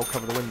 And I'll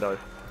cover the window.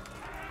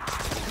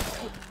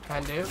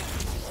 Can do.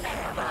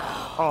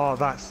 Oh,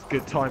 that's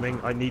good timing.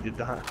 I needed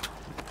that.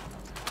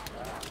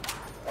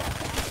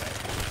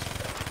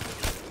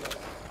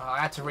 Oh, I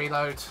had to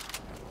reload.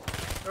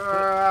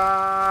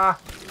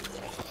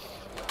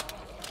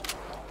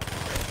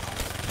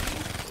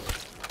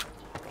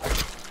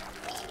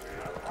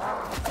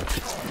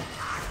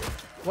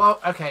 Well,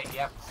 okay,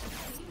 yep.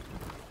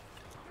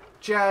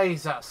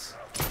 Jesus.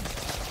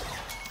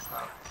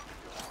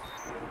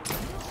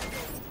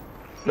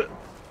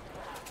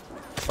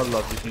 I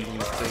love just using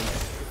this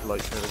thing,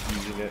 like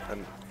using it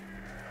and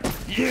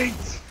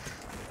yeet!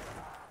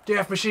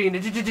 Death machine.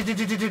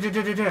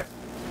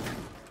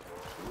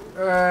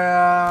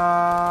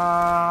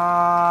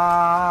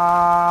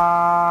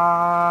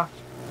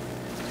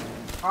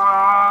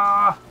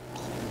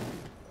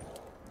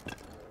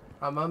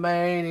 I'm a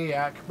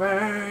maniac.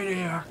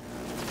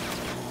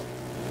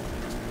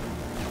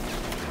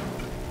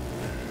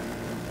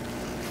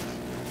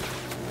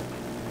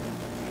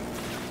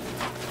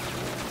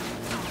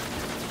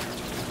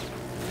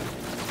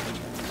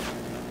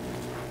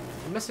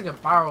 I'm missing a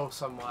barrel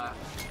somewhere.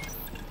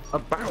 A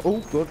barrel? Oh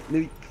god,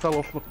 nearly fell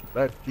off my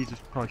bed. Jesus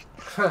Christ.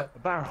 A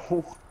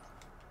barrel.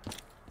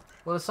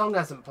 Well, the song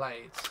hasn't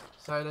played,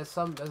 so there's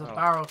a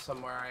barrel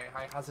somewhere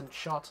I hasn't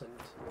shotted.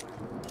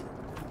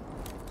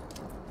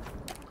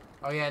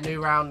 Oh yeah,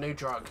 new round, new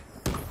drug.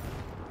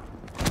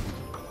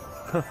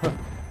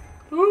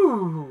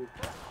 Ooh!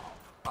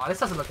 Oh, this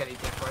doesn't look any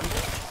different.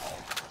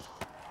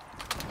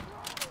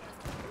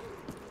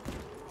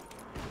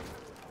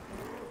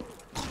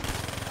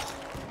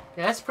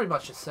 Yeah, it's pretty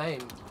much the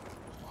same.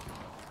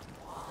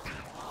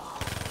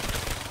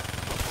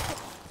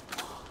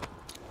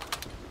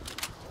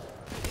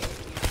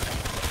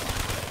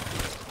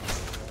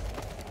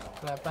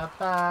 Ba ba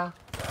ba.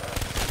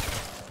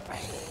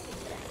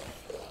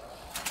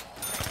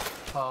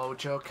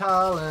 Hold your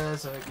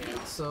colours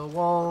against the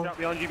wall.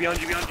 Behind you,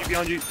 behind you, behind you,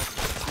 behind you.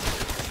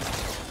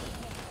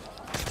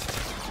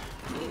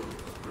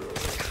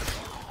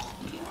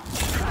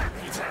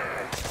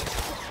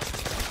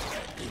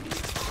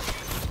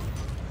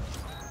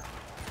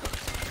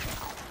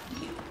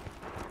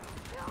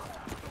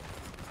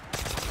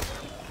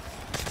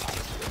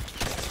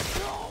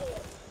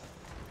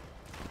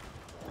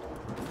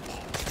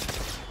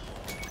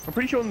 I'm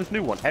pretty sure on this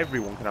new one,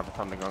 everyone can have a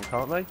thunder gun,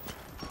 can't they? I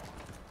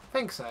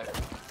think so.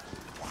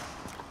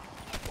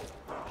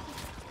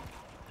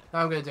 No,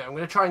 I'm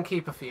gonna try and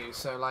keep a few,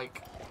 so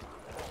like...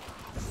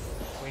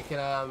 We can,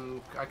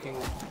 I can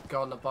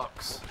go on the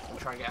box and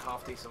try and get a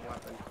half-decent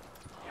weapon.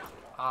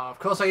 Of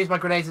course I use my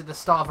grenades at the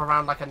start of a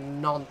round like a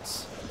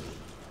nonce.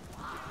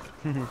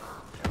 You're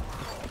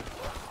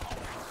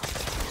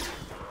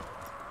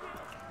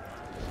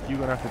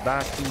gonna have to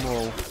back some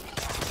more.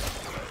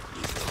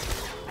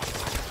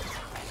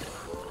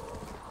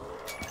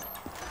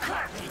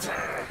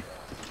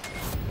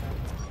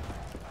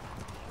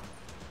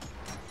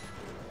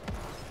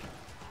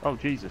 Oh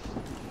Jesus!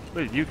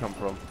 Where did you come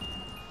from?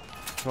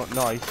 It's not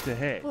nice to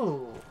hit.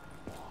 Ooh.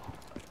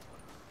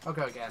 I'll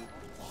go again.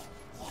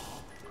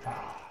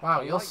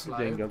 Wow, you're slow.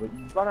 Dingo, but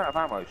you run out of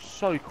ammo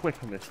so quick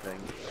on this thing.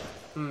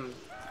 Hmm.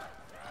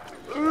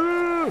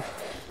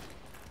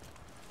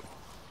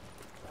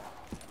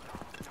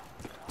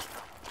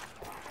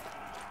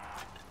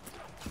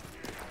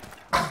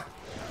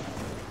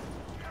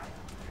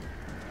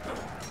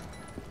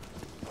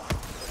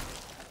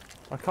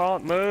 I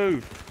can't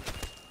move.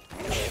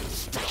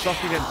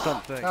 Stuck against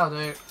something. That'll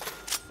do.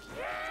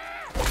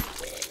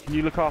 Can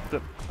you look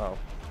after? Oh.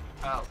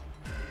 Ow.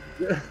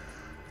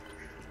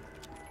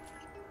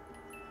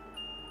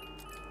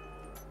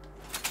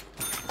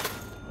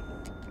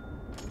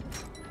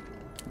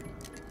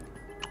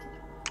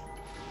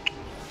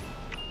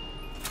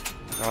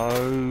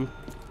 No.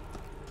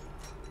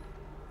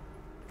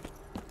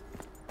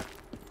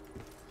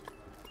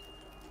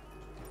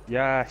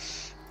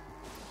 Yes.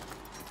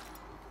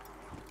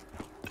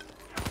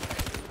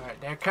 Alright,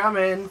 they're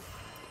coming.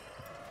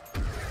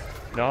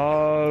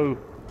 No.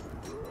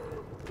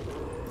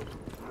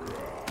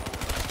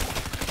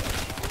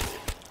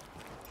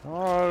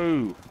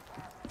 No.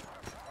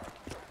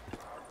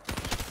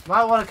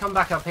 Might want to come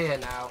back up here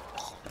now.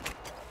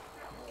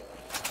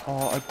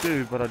 Oh, I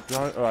do, but I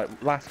don't.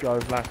 Alright, last go,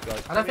 last go.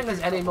 I don't think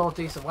there's any more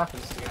decent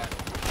weapons to get.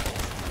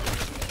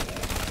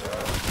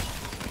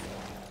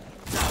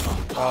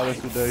 Oh,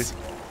 this will do.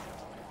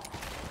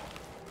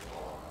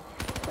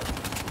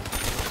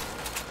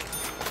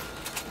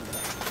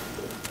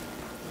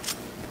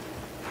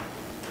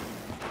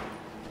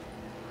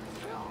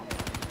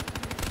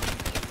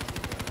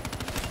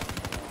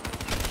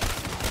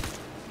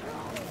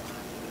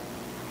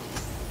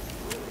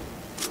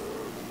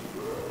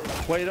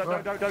 Wait, no.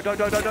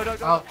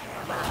 Oh.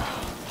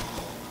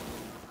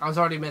 I was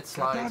already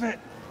mid-slide. Damn it.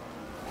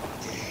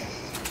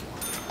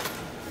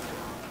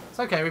 It's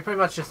okay, we pretty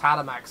much just had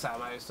a max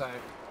ammo, so...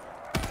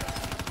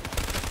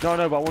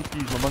 No, but I want to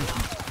use my monkey.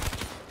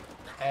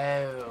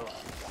 Oh.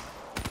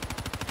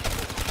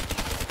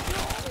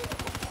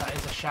 That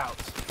is a shout.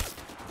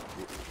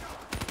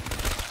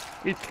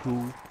 It's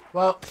cool.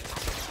 Well,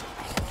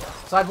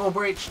 sidewall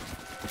breached.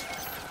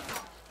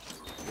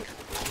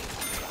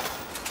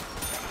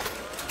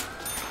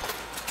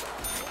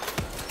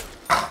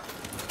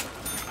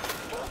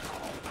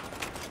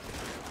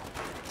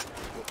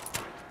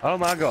 Oh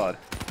my god.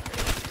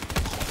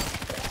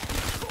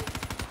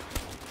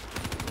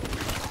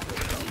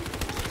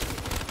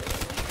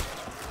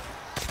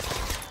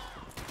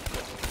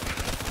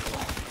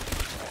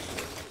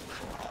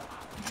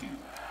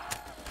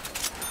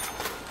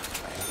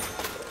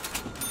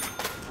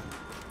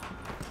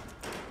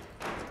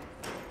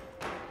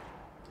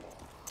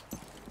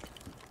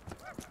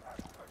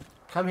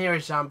 Come here,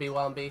 zombie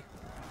wombi.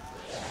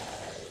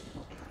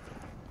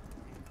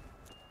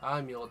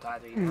 I'm your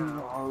daddy now.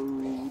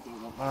 No,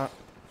 don't want that.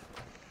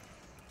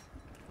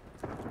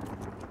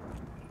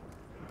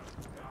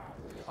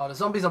 Oh, the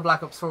zombies on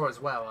Black Ops 4 as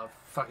well are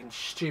fucking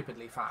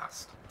stupidly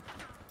fast.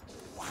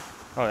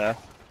 Oh yeah.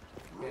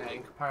 Yeah,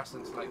 in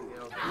comparison to like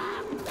the old.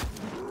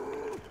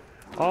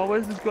 Oh,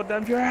 where's this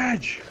goddamn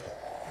dredge?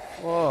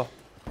 Oh.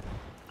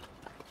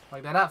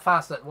 Like they're that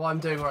fast that what I'm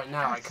doing right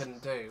now I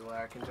couldn't do, where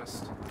I can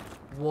just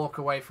walk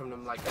away from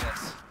them like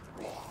this.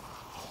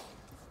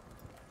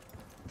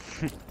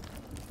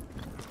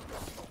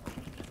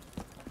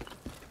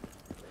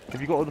 Have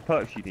you got all the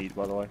perks you need,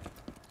 by the way?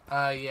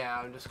 Yeah,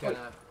 I'm just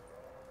gonna...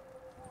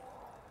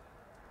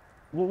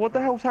 Well, what the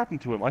hell's happened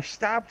to him? I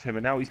stabbed him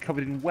and now he's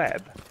covered in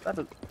web.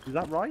 Is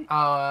that right?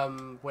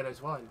 Oh,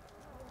 Widow's Wine.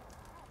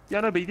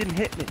 Yeah, no, but he didn't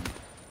hit me.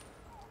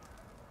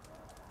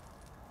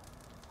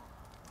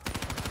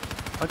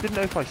 I didn't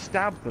know if I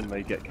stabbed them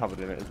they get covered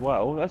in it as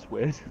well. That's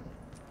weird.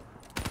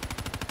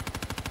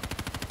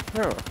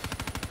 Yeah.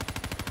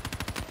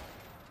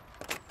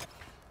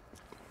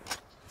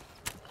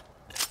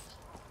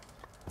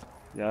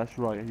 Yeah, that's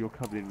right. You're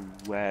covered in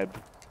web,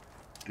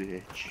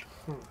 bitch.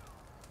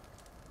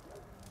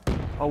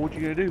 Oh, what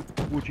you gonna do?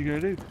 What you gonna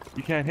do?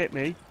 You can't hit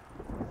me.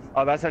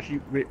 Oh, that's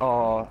actually.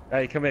 Oh,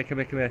 hey, come here, come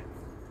here, come here.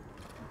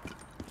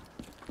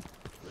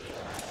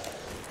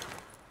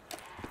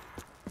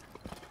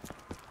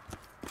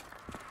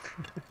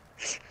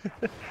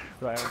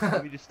 Right,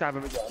 let me just stab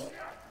him again.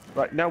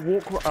 Right, now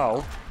walk.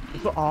 Oh,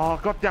 oh,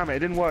 god damn it! It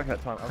didn't work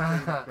that time. I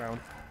was going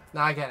around.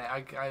 No, I get it.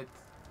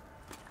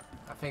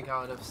 I think I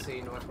would have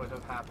seen what would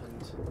have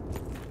happened.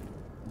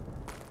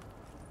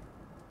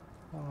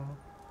 Oh.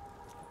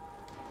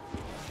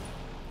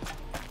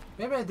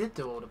 Maybe I did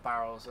do all the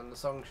barrels and the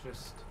song's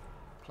just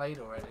played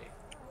already.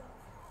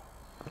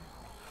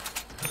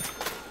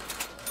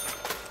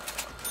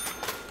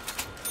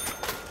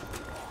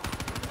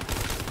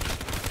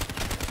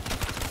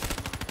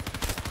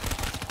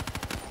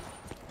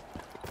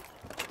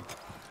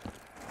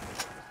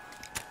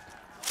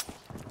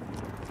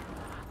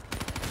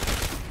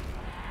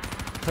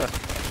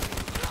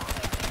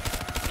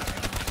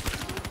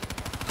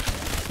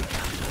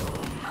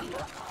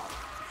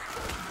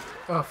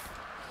 Oof.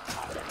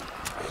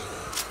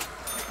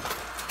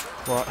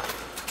 What?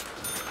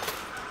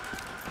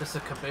 Just a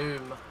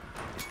kaboom.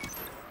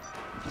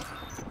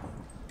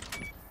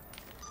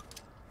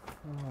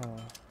 Oh.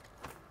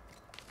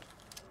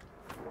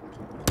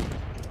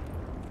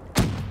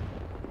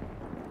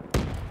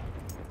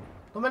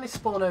 Not many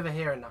spawn over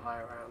here in the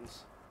higher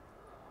rounds.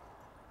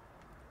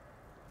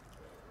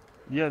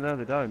 Yeah, no,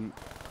 they don't.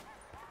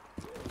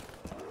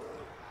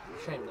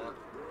 Shame that.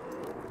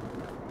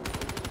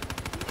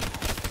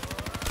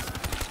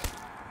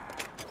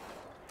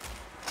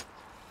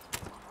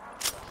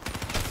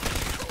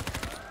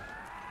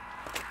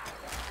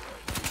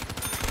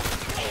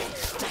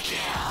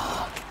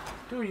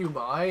 Do you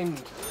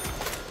mind?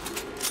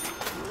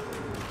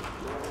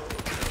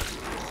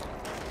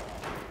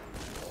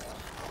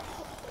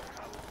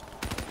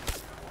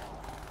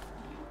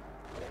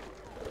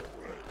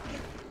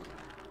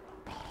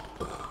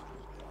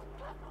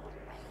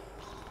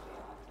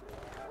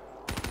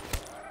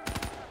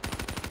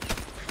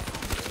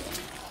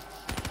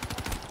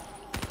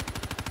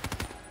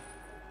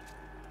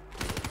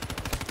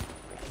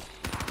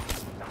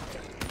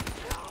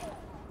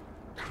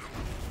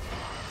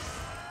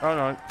 Oh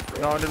no,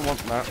 no, I didn't want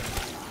that.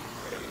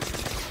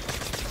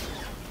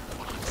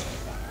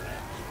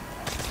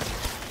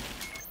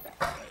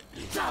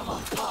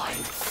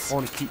 I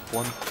want to keep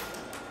one.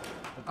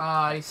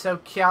 Ah, he's so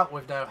cute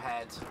with no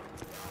head.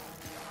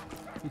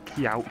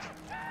 Key out.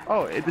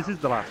 Oh, this is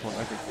the last one.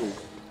 Okay, cool.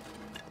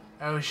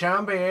 Oh,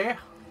 Shambi.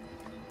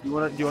 Do you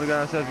want to go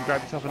downstairs and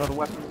grab yourself another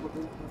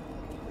weapon?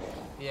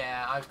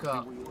 Yeah, I've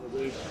got.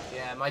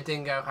 Yeah, my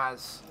dingo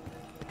has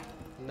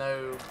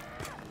no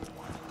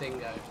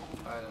dingo.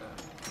 I don't know.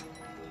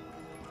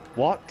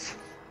 What?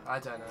 I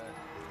don't know.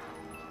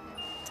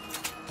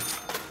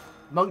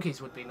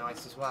 Monkeys would be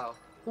nice as well.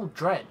 Oh,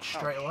 dredge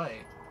straight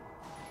away.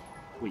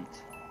 Sweet.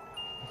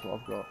 That's what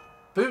I've got.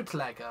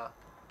 Bootlegger.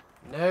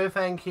 No,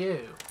 thank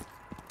you.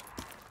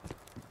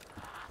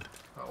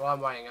 Right, while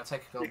I'm waiting, I'll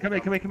take a gold. Come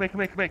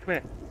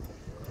here.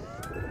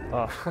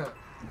 Oh.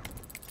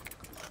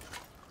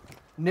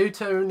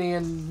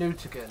 Newtonian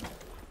Newtogen.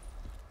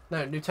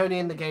 No,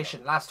 Newtonian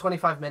negation. Last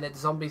 25 minutes,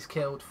 zombies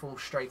killed, fall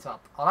straight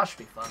up. Oh, that should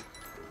be fun.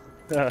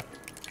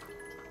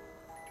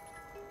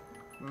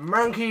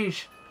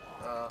 Monkeys!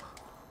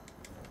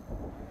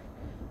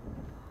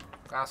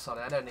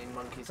 Sorry, I don't need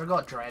monkeys. I've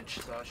got dredge,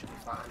 so I should be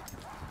fine.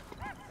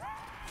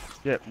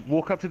 Yeah,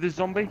 walk up to this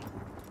zombie.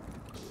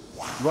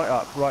 Right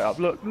up.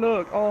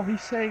 Look. Oh,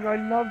 he's saying I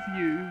love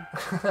you.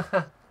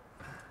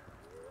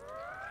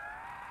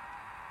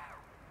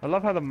 I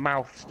love how the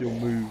mouth still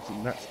moves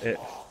and that's it.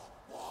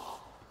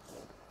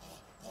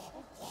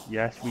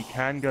 Yes, we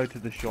can go to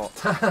the shop.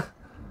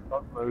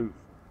 Don't move.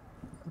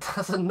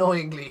 That's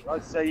annoyingly.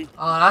 I'd say.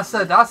 Oh,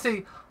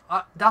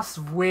 that's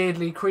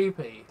weirdly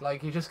creepy.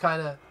 Like you're just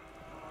kind of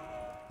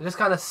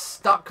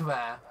stuck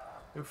there,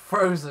 you're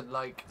frozen.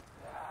 Like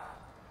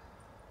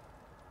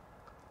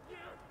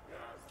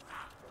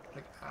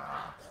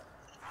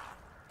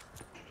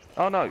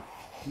Oh no,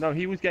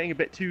 he was getting a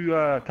bit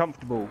too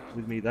comfortable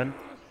with me then.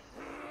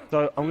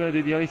 So I'm gonna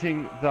do the only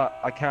thing that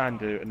I can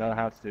do and know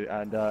how to do,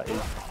 and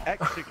is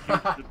execute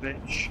the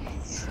bitch.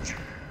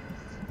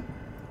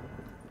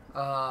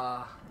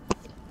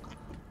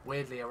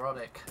 Weirdly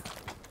erotic.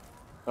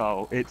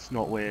 Oh, it's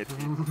not weird.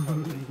 It's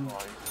totally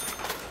fine.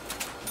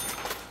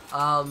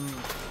 Oh,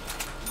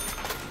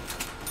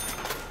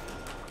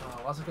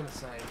 what was I gonna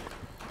say?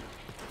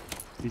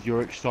 Is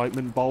your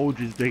excitement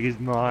bulge as big as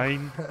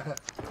mine?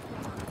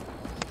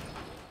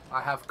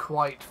 I have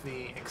quite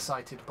the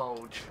excited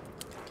bulge.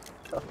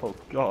 Oh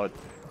god.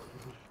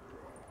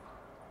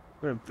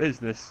 We're in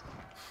business.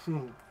 That's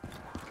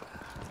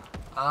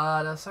what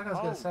I was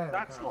gonna say.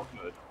 That's not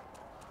good.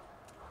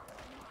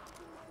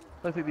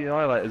 I don't think the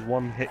Annihilator's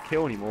one hit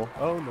kill anymore.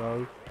 Oh no.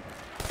 Nah,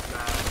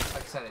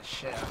 like I said, it's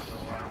shit after a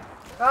while.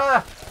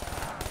 Ah!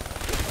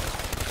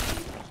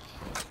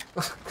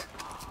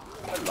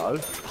 Hello.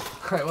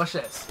 Wait, watch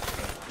this.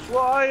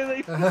 Why are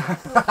they? They're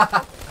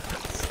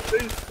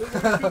going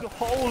through the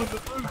hole in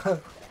the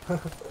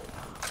roof.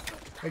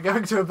 We're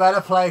going to a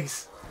better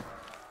place.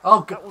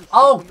 Oh,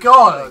 oh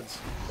god!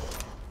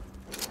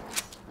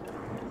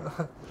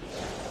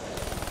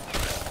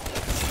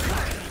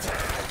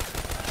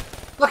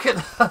 Look at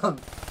them!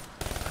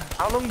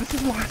 How long does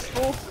this last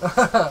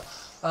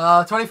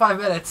for? 25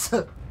 minutes.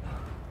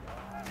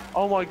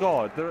 Oh my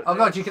god! Oh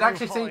god, you can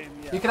actually see.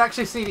 You can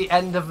actually see the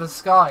end of the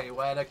sky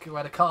where the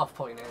cutoff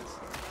point is.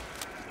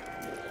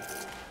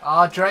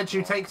 Ah, Dredge,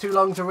 you take too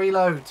long to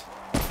reload.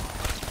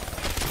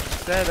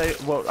 There they.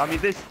 Well, I mean,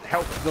 this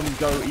helps them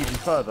go even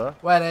further.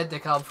 Where did they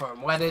come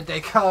from? Where did they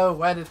go?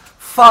 Where did...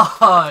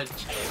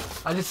 Fudge!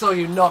 I just saw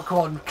you knock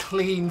one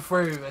clean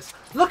through this.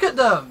 Look at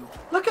them!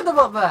 Look at them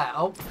up there!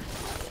 Oh.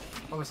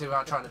 Obviously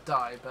without trying to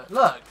die, but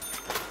look!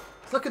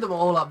 Look at them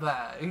all up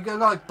there. You got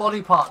like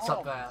body parts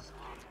up there.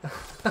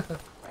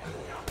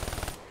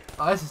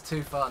 Oh, this is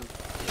too fun.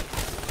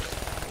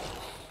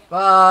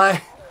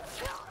 Bye!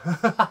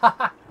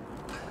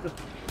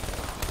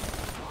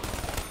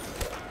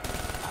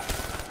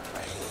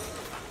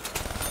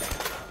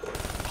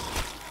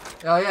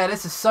 Oh yeah,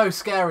 this is so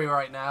scary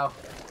right now.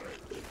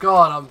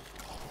 God, I'm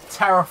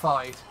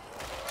terrified.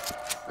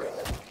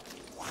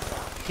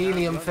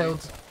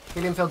 Helium-filled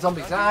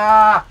zombies.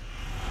 Ah!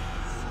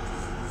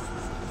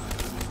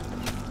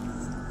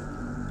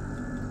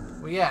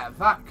 Well, yeah,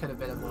 that could have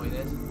been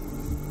avoided.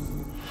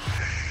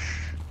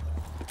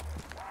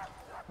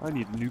 I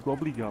need a new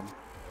gobbly gum.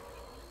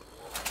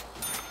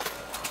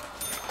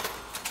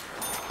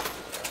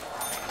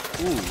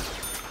 Ooh.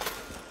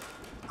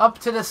 Up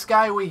to the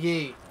sky with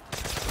ye.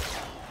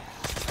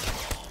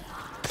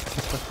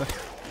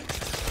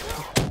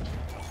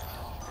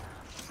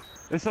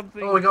 There's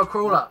something. Oh, we got a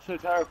crawler. So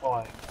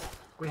terrifying.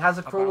 We has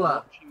a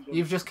crawler. watching them.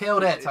 You've just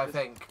killed it, I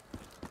think.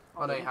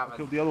 Oh no, you I haven't.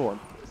 killed the other one.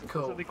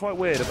 Cool. Something quite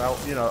weird about,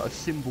 you know, a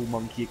symbol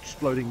monkey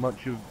exploding a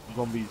bunch of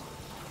zombies,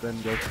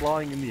 then go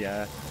flying in the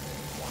air.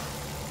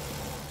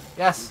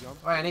 Yes.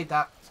 Wait, I need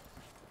that.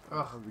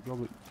 Ugh.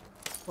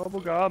 Bubble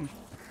gum.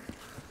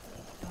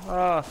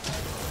 Ah.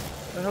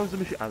 The hell's the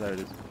machine? Ah, there it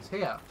is. It's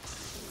here.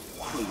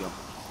 Bubble gum.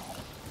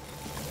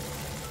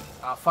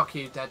 Oh, fuck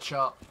you,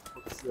 Deadshot.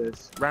 What's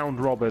this? Round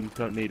robin.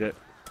 Don't need it.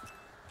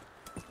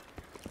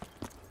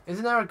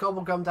 Isn't there a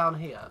gobble gum down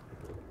here?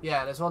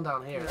 Yeah, there's one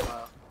down here as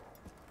well.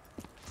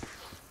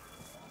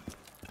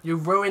 You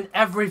ruined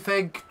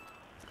everything!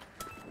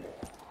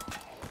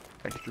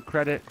 Extra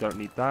credit. Don't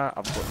need that.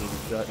 I've got nearly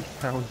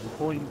 30,000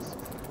 points.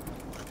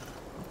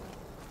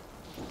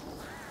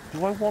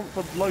 Do I want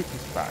the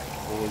locust back,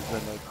 or is there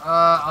no?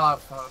 Oh,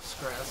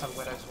 screw it. Let's have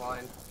Widow's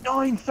Wine.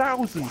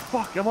 9,000!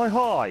 Fuck, am I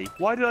high?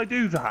 Why did I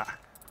do that?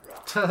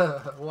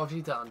 What have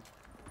you done?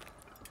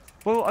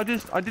 Well, I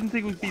didn't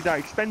think it would be that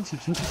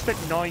expensive, so I just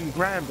spent 9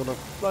 grand on a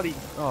bloody.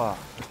 Oh,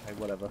 okay,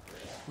 whatever.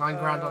 9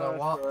 grand on a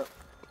what?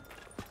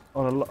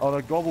 On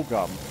a gobble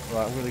gum.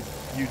 Right, I'm gonna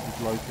use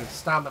this locust.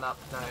 Stamina,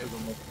 no.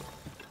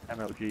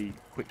 MLG,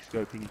 quick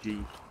scoping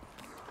G.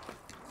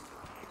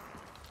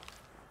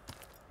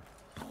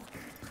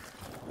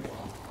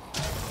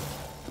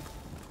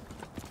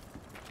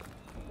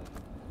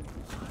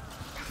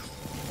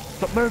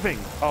 Stop moving!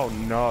 Oh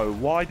no,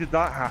 why did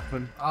that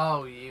happen?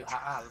 Oh, you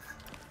have.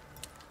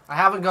 I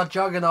haven't got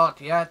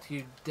Juggernaut yet,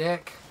 you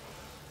dick.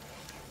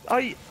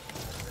 I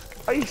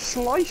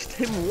sliced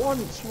him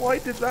once, why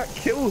did that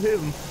kill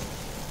him?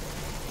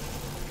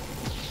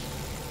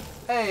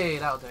 Hey,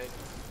 that'll do.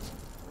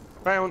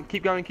 Hang on,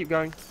 keep going, keep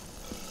going.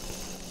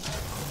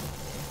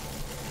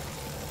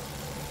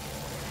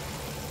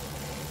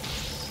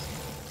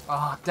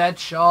 Oh,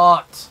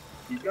 Deadshot!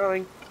 Keep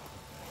going.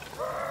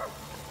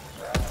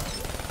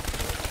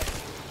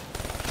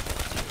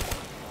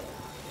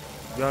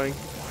 Keep going.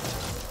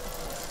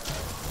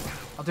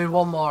 I'll do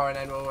one more and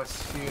then we'll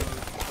assume...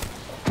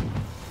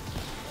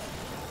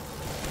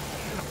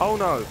 Oh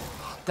no!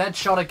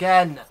 Deadshot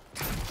again!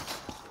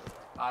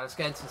 Alright, let's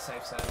get into the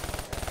safe zone.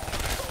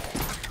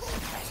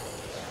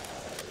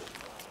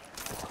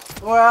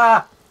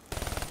 Wah!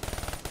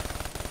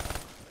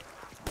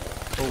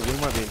 Oh, we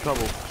might be in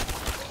trouble.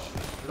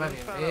 We might be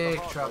in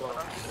big trouble.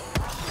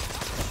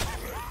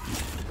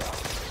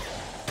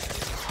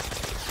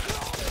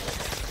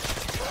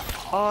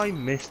 I'm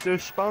Mr.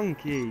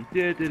 Spunky.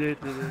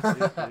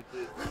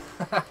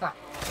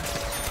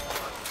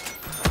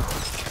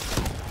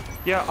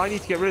 Yeah, I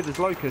need to get rid of this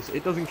locust.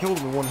 It doesn't kill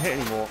them in one hit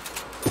anymore.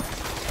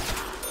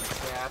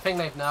 Yeah, I think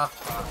they've nerfed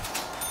that.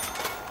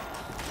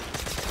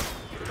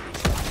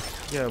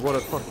 Yeah, what a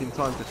fucking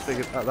time to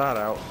figure that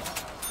out.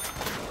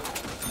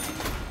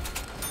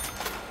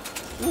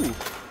 Ooh.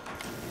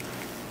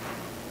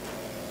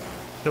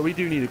 So we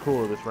do need a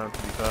crawler this round,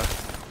 to be fair.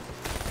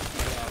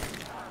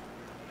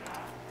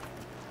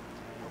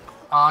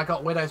 Oh, I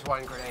got Widow's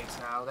Wine grenades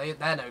now. They're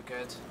no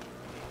good.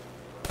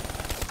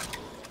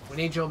 We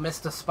need your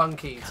Mr.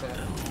 Spunky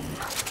to...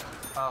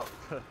 Oh.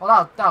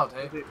 Well, that'll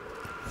do.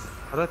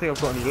 I don't think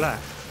I've got any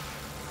left.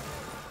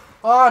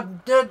 Oh,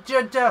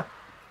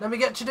 let me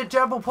get to the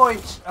double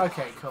point.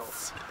 Okay, cool.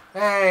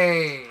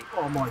 Hey!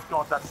 Oh my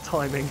god, that's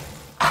timing.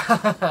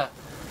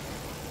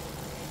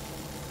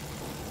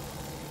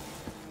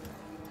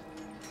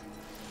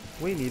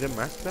 We need a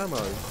max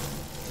ammo.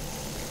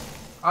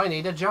 I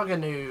need a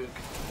Juggernaut.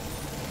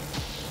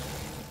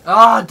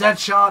 Ah,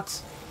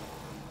 Deadshot!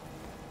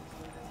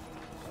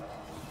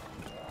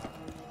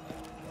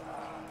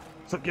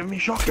 Stop giving me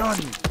shotgun!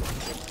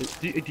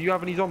 Do you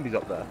have any zombies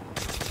up there?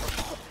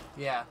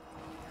 Yeah.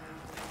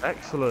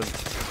 Excellent.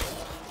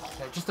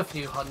 Yeah, just a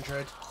few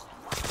hundred.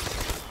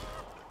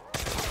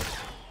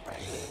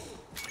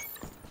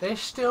 They're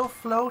still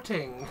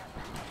floating.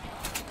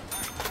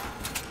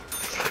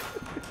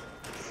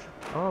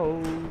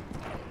 Oh.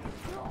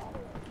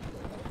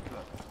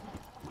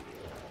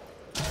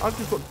 I've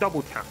just got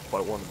double tapped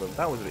by one of them.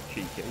 That was a bit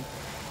cheeky.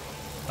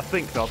 I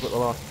think though, I've got the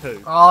last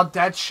 2. Oh,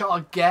 Deadshot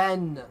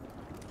again!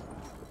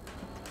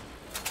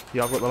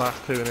 Yeah, I've got the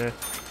last 2 in here.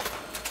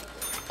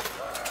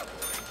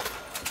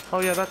 Oh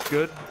yeah, that's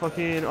good.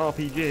 Fucking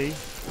RPG.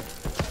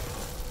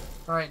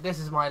 Alright, this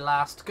is my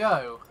last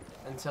go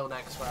until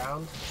next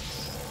round.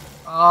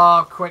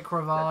 Oh, quick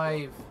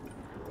revive.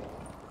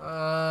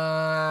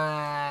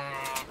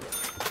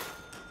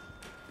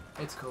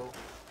 It's cool.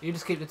 You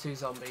just keep the 2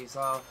 zombies.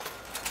 I'll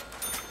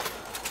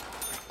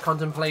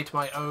contemplate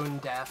my own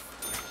death.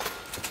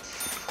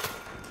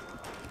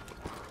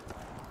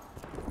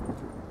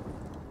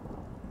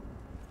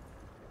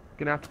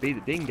 Gonna have to be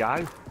the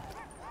dingo.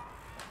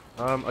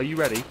 Are you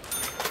ready?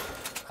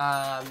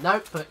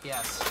 Nope, but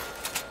yes.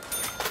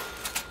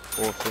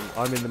 Awesome.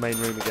 I'm in the main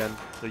room again,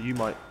 so you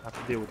might have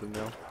to deal with them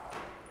now.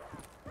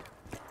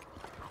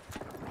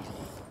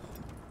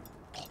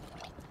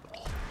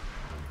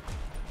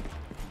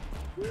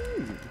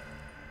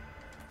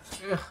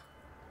 Ugh.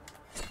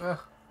 Ugh.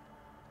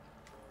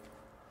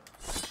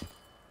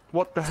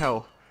 What the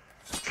hell?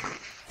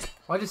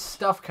 Why does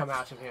stuff come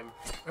out of him?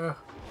 Ugh.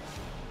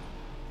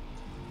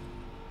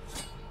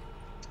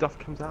 Stuff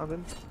comes out of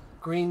him?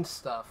 Green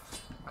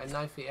stuff. I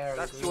knife the area.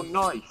 That's green. your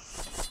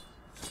knife.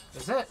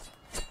 Is it?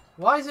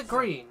 Why is it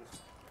green?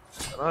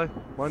 I don't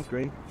know. Mine's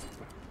green.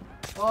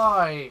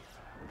 Why?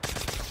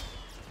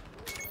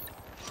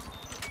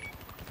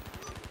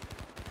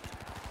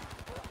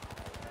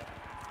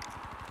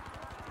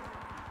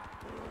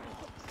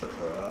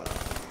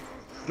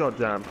 God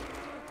damn.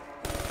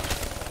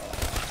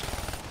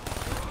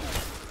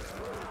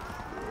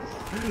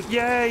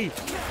 Yay!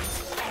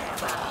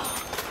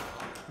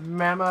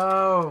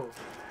 Memo!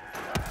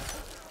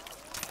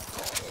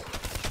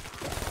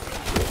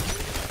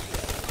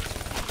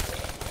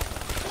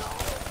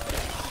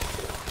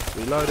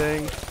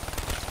 Reloading.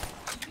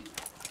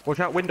 Watch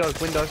out, window,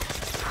 window.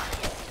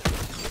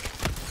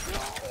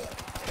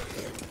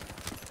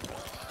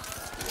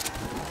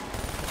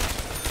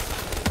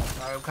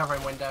 Sorry, I'm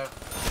covering window.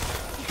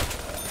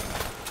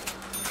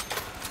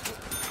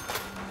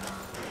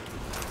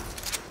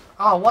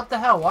 Oh, what the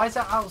hell? Why is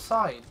that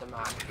outside the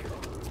map?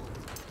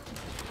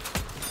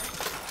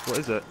 What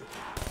is it?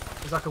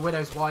 It's like a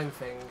widow's wine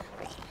thing.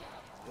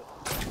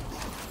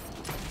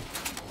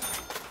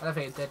 I don't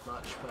think it did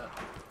much, but...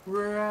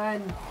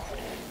 Run!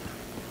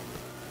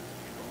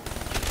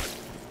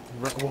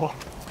 What?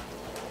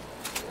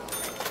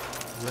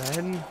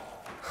 Ren?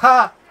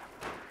 Ha!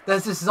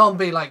 There's this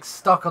zombie, like,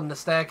 stuck on the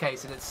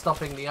staircase and it's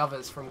stopping the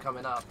others from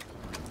coming up.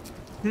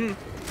 Is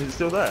it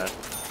still there?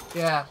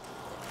 Yeah.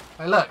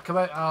 Hey, look, come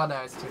on. Oh,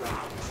 no, it's too late.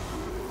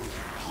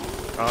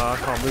 I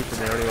can't move from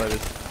here anyway.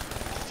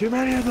 There's too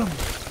many of them.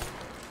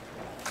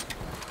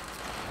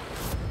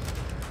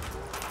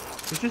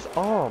 There's just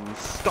arms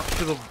stuck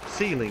to the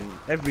ceiling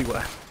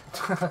everywhere.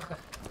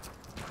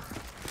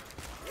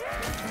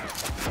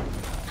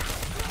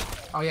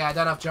 Oh, yeah, I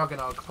don't have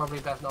Juggernog.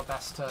 Probably not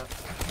best to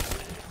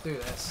do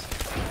this.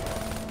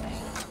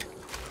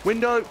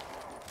 Window.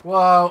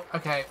 Whoa,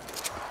 okay.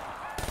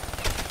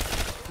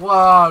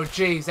 Whoa,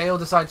 jeez, they all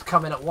decide to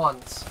come in at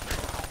once.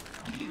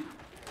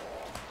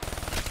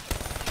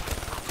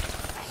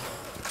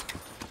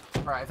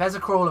 Right, if there's a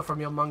crawler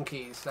from your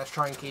monkeys, let's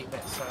try and keep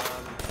it, so,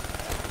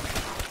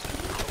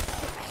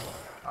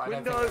 I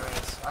don't think there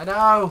is. I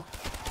know!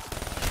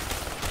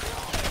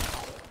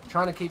 I'm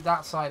trying to keep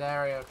that side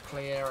area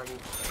clear and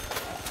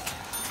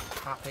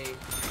happy.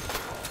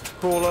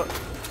 Crawler.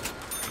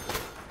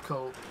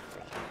 Cool.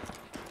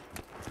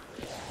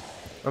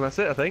 And that's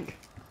it, I think.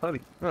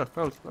 Holy, oh,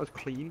 that was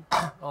clean.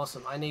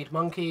 Awesome. I need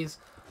monkeys,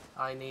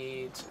 I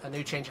need a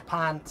new change of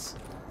pants,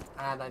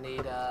 and I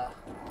need a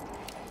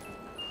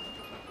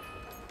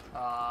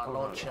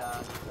launcher.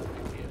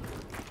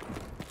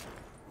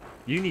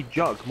 You need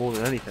Jug more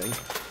than anything.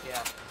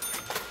 Yeah.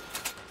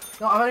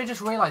 No, I've only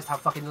just realised how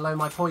fucking low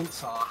my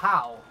points are.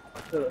 How?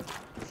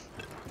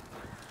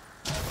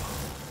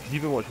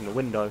 You've been watching the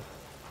window.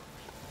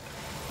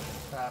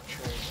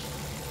 True.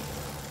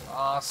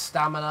 Oh,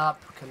 stamina up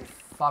can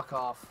fuck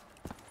off.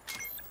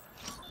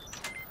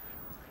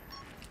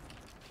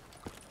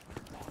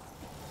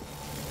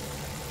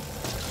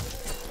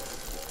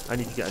 I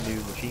need to get a new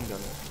machine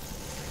gun.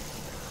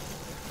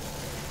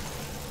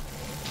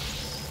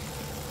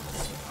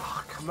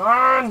 Oh, come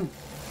on!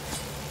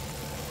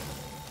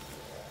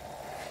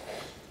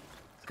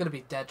 It's gonna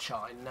be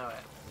Deadshot, I know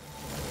it.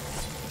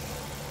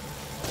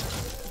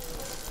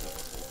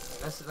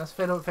 Let's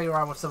figure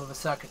around with some of the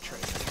circuitry.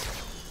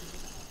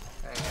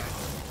 There you go.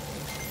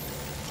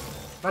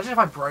 Imagine if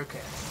I broke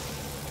it.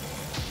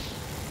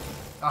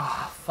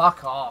 Ah, oh,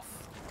 fuck off.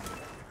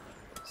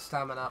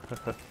 Stamina.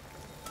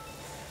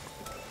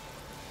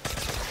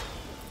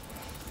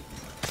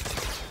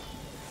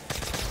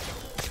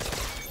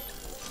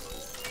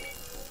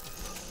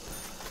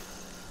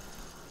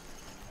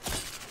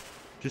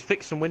 Just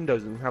fix some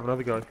windows and have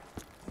another go.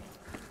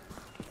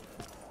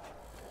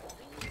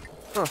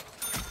 Huh.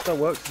 That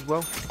works as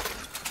well.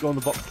 Go on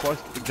the box twice,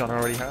 the gun I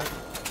already had.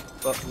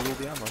 But with all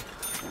the ammo.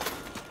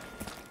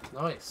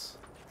 Nice.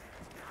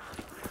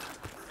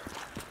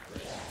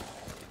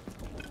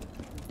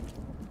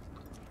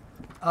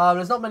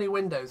 There's not many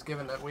windows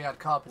given that we had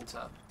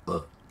Carpenter.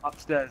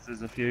 Upstairs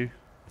there's a few.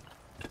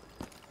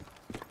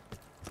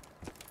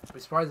 I'd be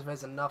surprised if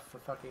there's enough for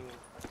fucking...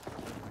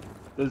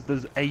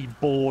 There's a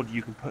board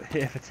you can put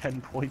here for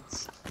 10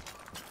 points.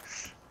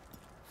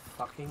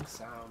 Fucking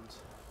sound.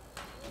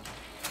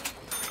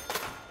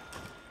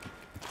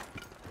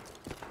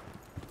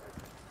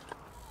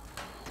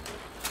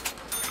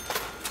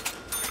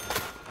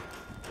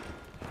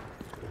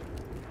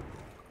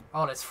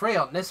 Oh, and it's free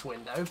on this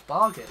window.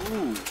 Bargain.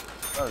 Ooh.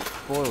 Don't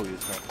spoil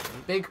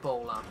yourself. Big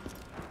baller.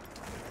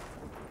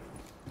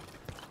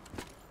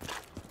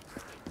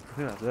 I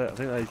think that's it. I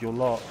think that is your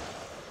lot.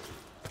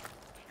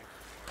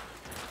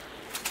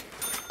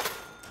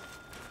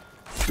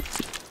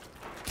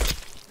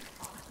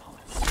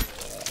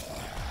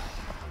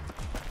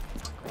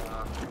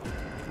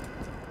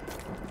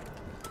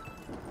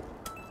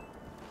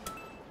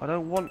 I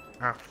don't want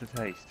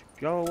aftertaste.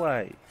 Go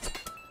away.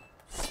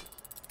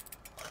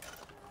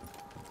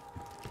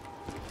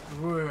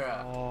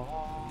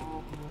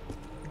 Oh.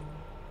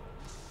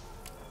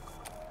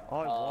 I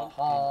want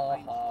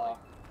Oh,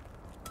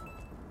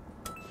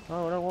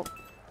 no, I don't want.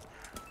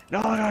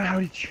 No, how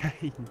do you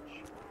change?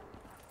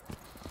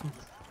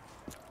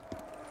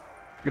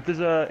 If there's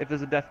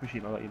a death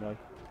machine, I'll let you know.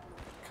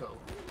 cool.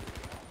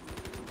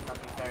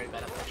 That'd be very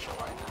beneficial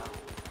right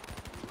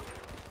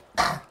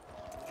now.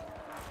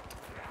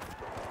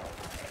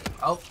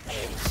 Oh.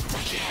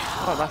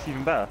 Oh, that's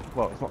even better.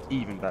 Well, it's not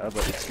even better,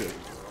 but it's good.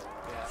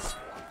 Yeah.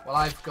 Well,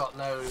 I've got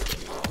no.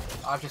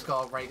 I've just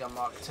got a ray gun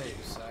Mark II,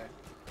 so.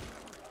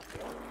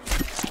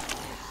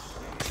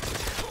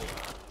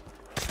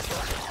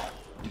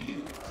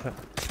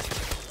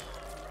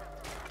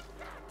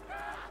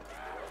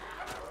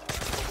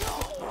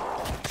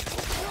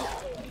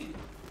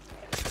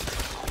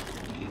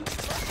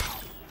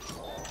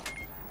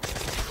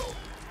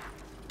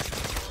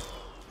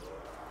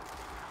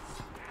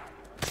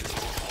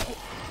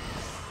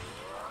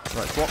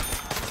 Right, swap.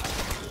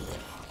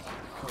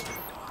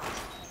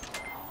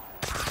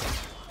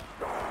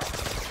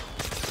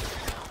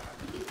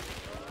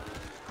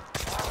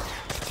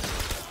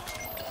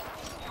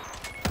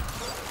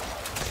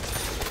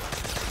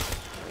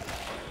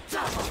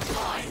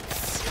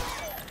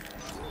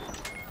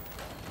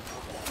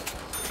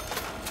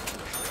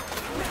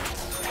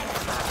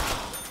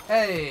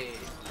 Hey!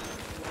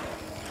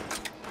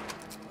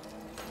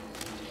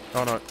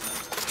 Oh no.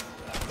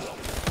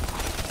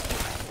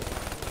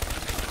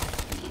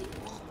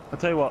 I'll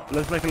tell you what,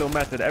 let's make a little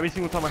method. Every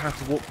single time I have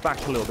to walk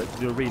back a little bit to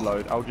do a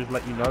reload, I'll just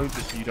let you know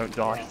just so you don't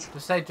die.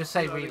 Just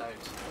say reload.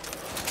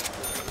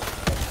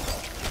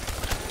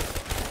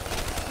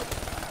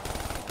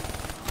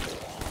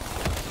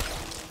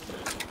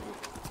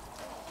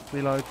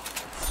 Reload.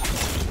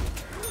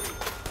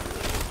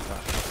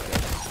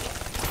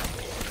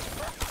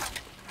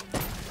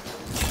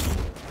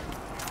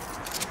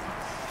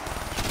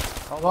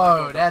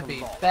 Whoa, there'd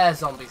be bare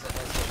zombies at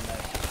this window.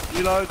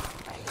 Reload.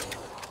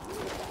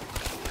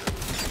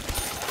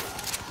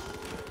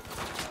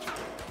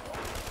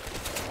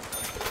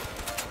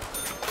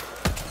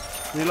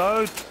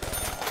 Reload.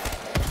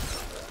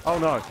 Oh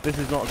no, this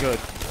is not good.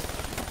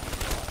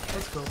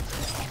 It's cool.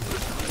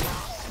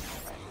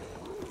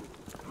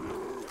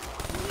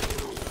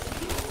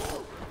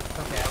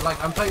 Okay,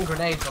 I'm putting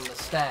grenades on the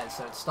stairs,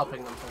 so it's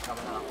stopping them from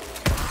coming up.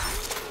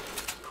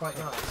 Quite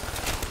nice.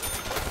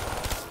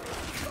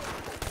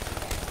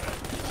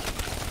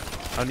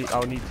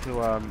 I'll need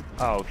to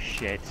oh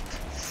shit.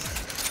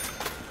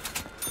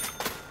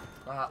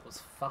 That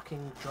was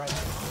fucking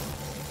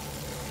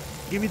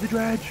dreadful. Give me the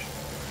dredge.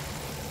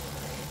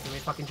 Give me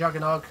fucking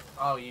Juggernog.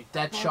 Oh, you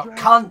dead shot dredge.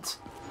 cunt!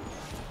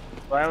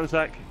 Wait on a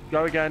sec.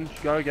 Go again,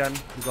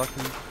 because I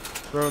can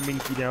throw a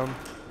minky down.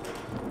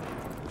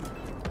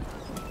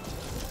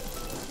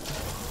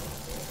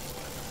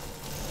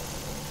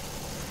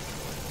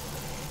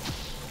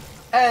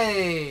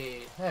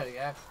 Hey! There we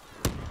go.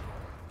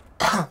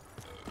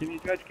 Give me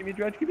dredge, give me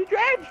dredge, give me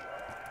dredge!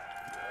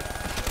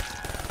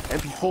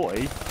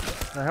 MP40?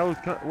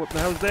 What the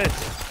hell's this?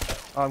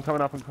 Oh, I'm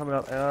coming up,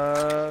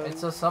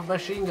 It's a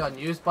submachine gun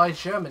used by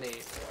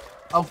Germany.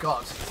 Oh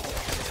god.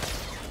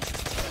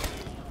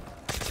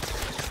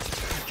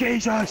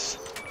 Jesus!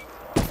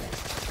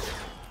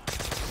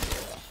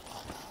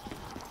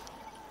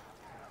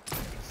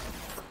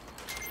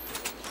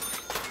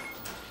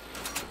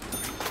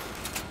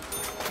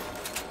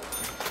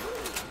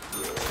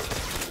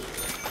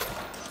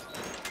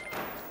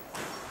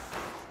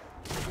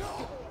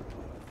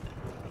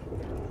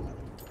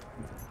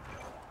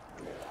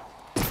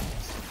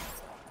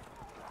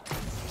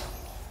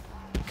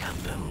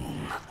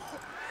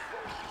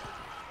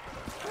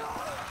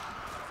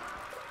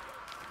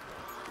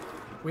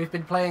 We've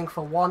been playing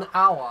for 1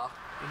 hour.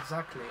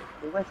 Exactly.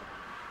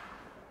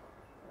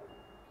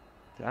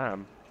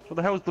 Damn. What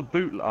the hell's the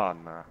boot? Oh,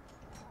 nah.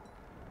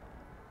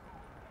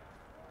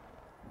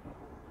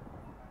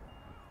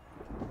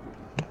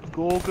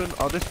 Gorgon.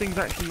 Oh, this thing's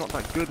actually not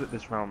that good at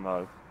this round,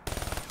 though.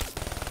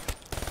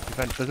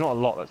 There's not a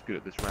lot that's good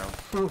at this round.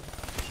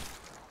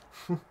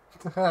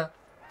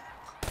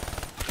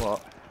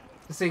 What?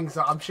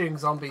 I'm shooting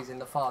zombies in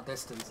the far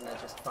distance and they're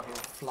just fucking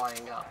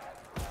flying up.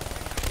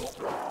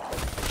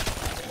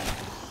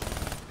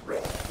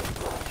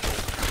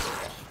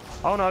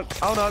 Oh no!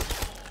 Oh no!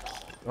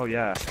 Oh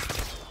yeah.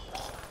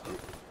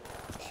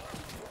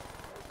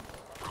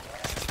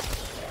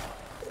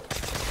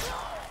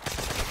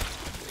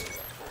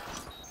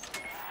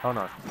 Oh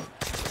no.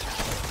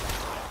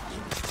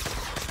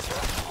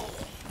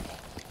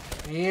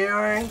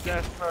 Yoink.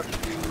 Yes, first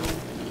you.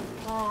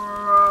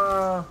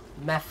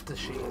 Meth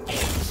machine.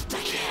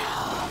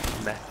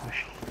 Meth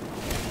machine.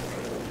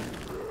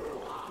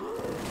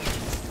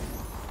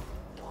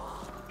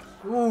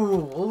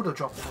 Ooh, all the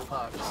droppable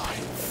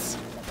perks.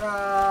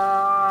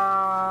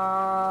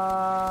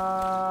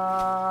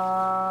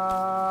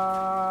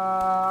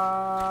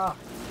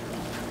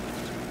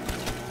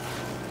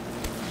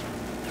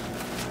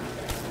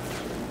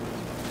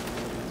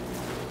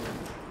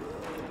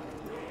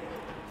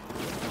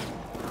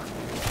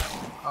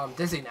 I'm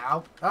dizzy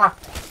now. Ah!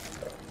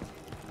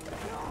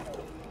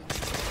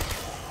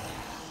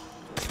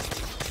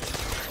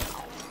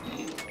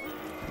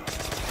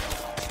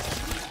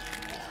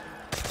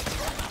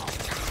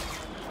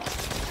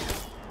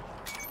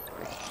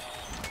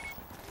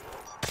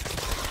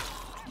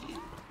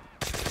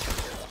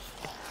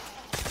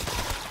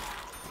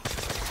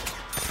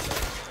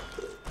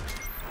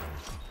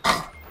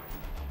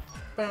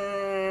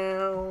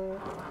 Bow.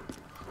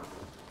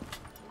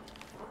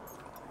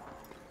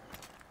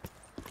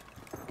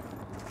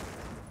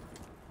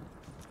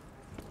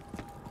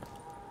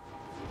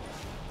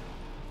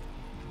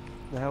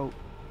 The hell?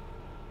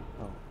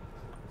 Oh.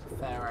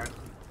 Pharaoh.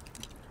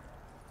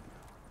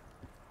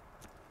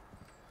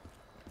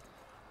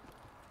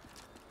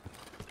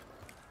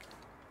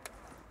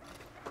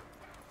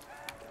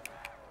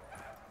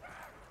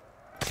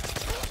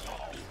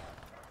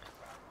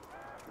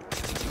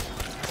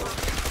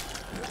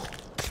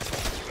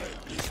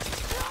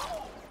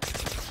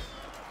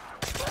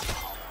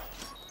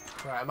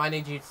 Right, I might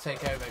need you to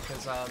take over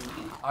because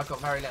I've got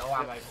very little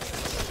ammo for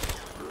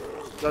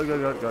this. Go, go,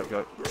 go, go,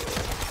 go.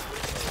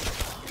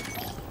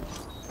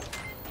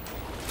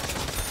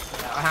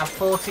 Yeah, I have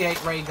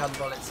 48 ray gun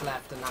bullets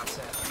left and that's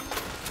it.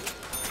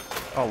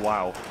 Oh,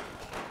 wow.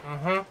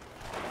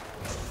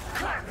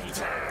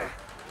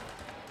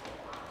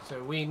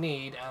 So we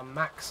need a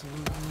max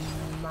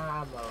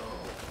ammo.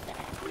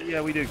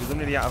 Yeah, we do, because I'm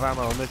nearly out of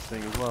ammo on this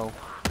thing as well.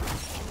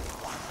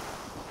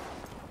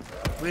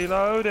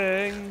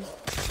 Reloading!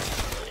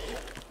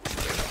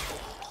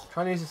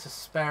 Try and use this as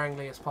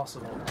sparingly as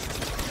possible.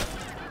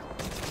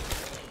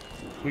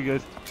 We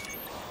good.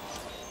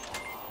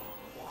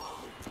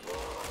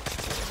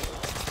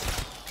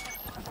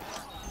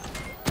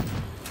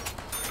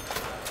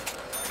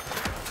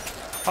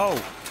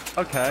 Oh,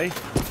 okay.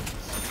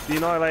 The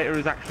Annihilator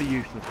is actually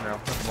useless now.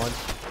 Never mind.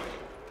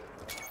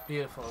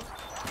 Beautiful.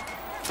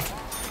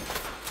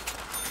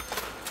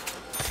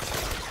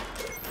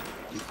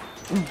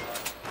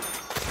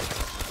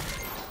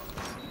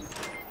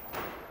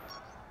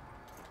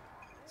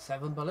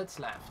 Seven bullets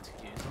left.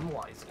 Use them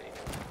wisely.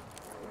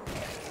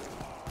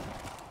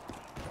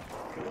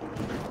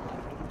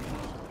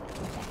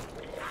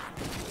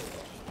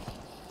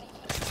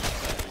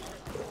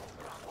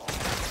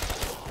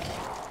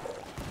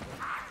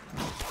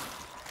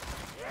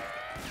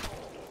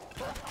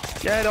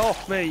 Get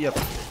off me, you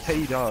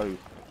pedo!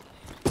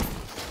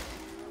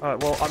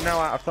 Alright, well, I'm now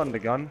out of Thunder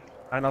Gun,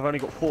 and I've only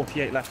got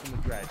 48 left in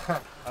the Dread.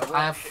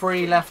 I have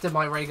 3 left in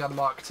my ray gun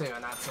Mark II,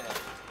 and that's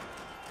it.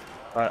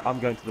 Alright, I'm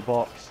going to the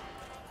box.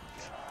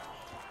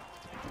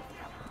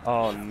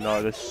 Oh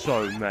no, there's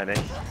so many.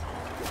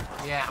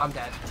 Yeah, I'm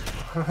dead.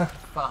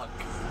 Fuck.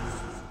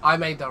 I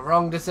made the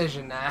wrong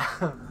decision there.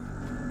 I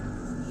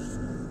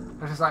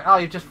was just like, oh,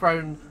 you've just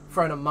thrown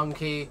a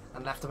monkey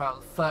and left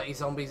about 30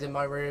 zombies in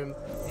my room.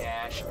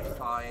 Yeah, it should be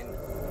fine.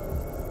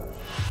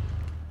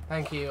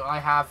 Thank you. I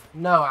have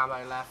no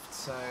ammo left,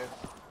 so...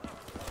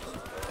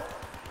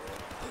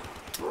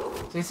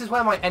 So this is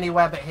where my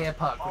anywhere but here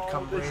perk would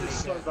come really This is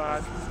so good.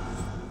 bad.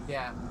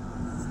 Yeah.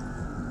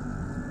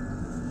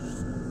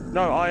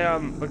 No, I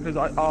am, because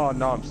I... Oh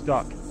no, I'm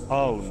stuck.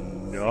 Oh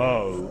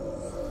no.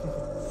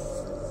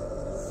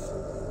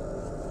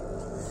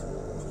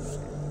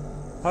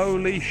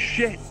 Holy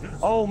shit!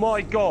 Oh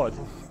my god!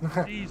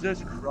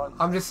 Jesus Christ.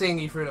 I'm just seeing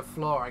you through the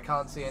floor. I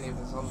can't see any of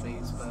the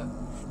zombies, but...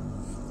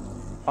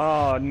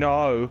 Oh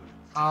no.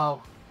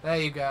 Oh, there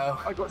you go.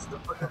 I got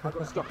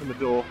stuck in the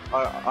door.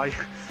 I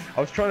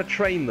was trying to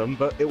train them,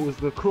 but it was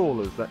the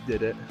crawlers that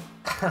did it.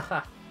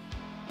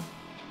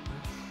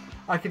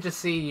 I could just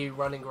see you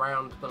running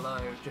around below,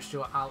 just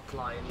your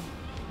outline.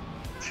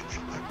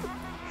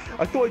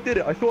 I thought I did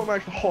it. I thought I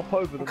managed to hop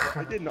over them, but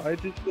I didn't. I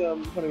just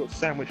kind of got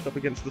sandwiched up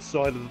against the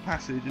side of the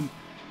passage, and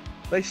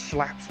they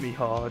slapped me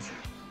hard.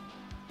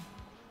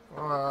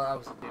 Oh, that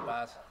was a bit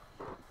bad.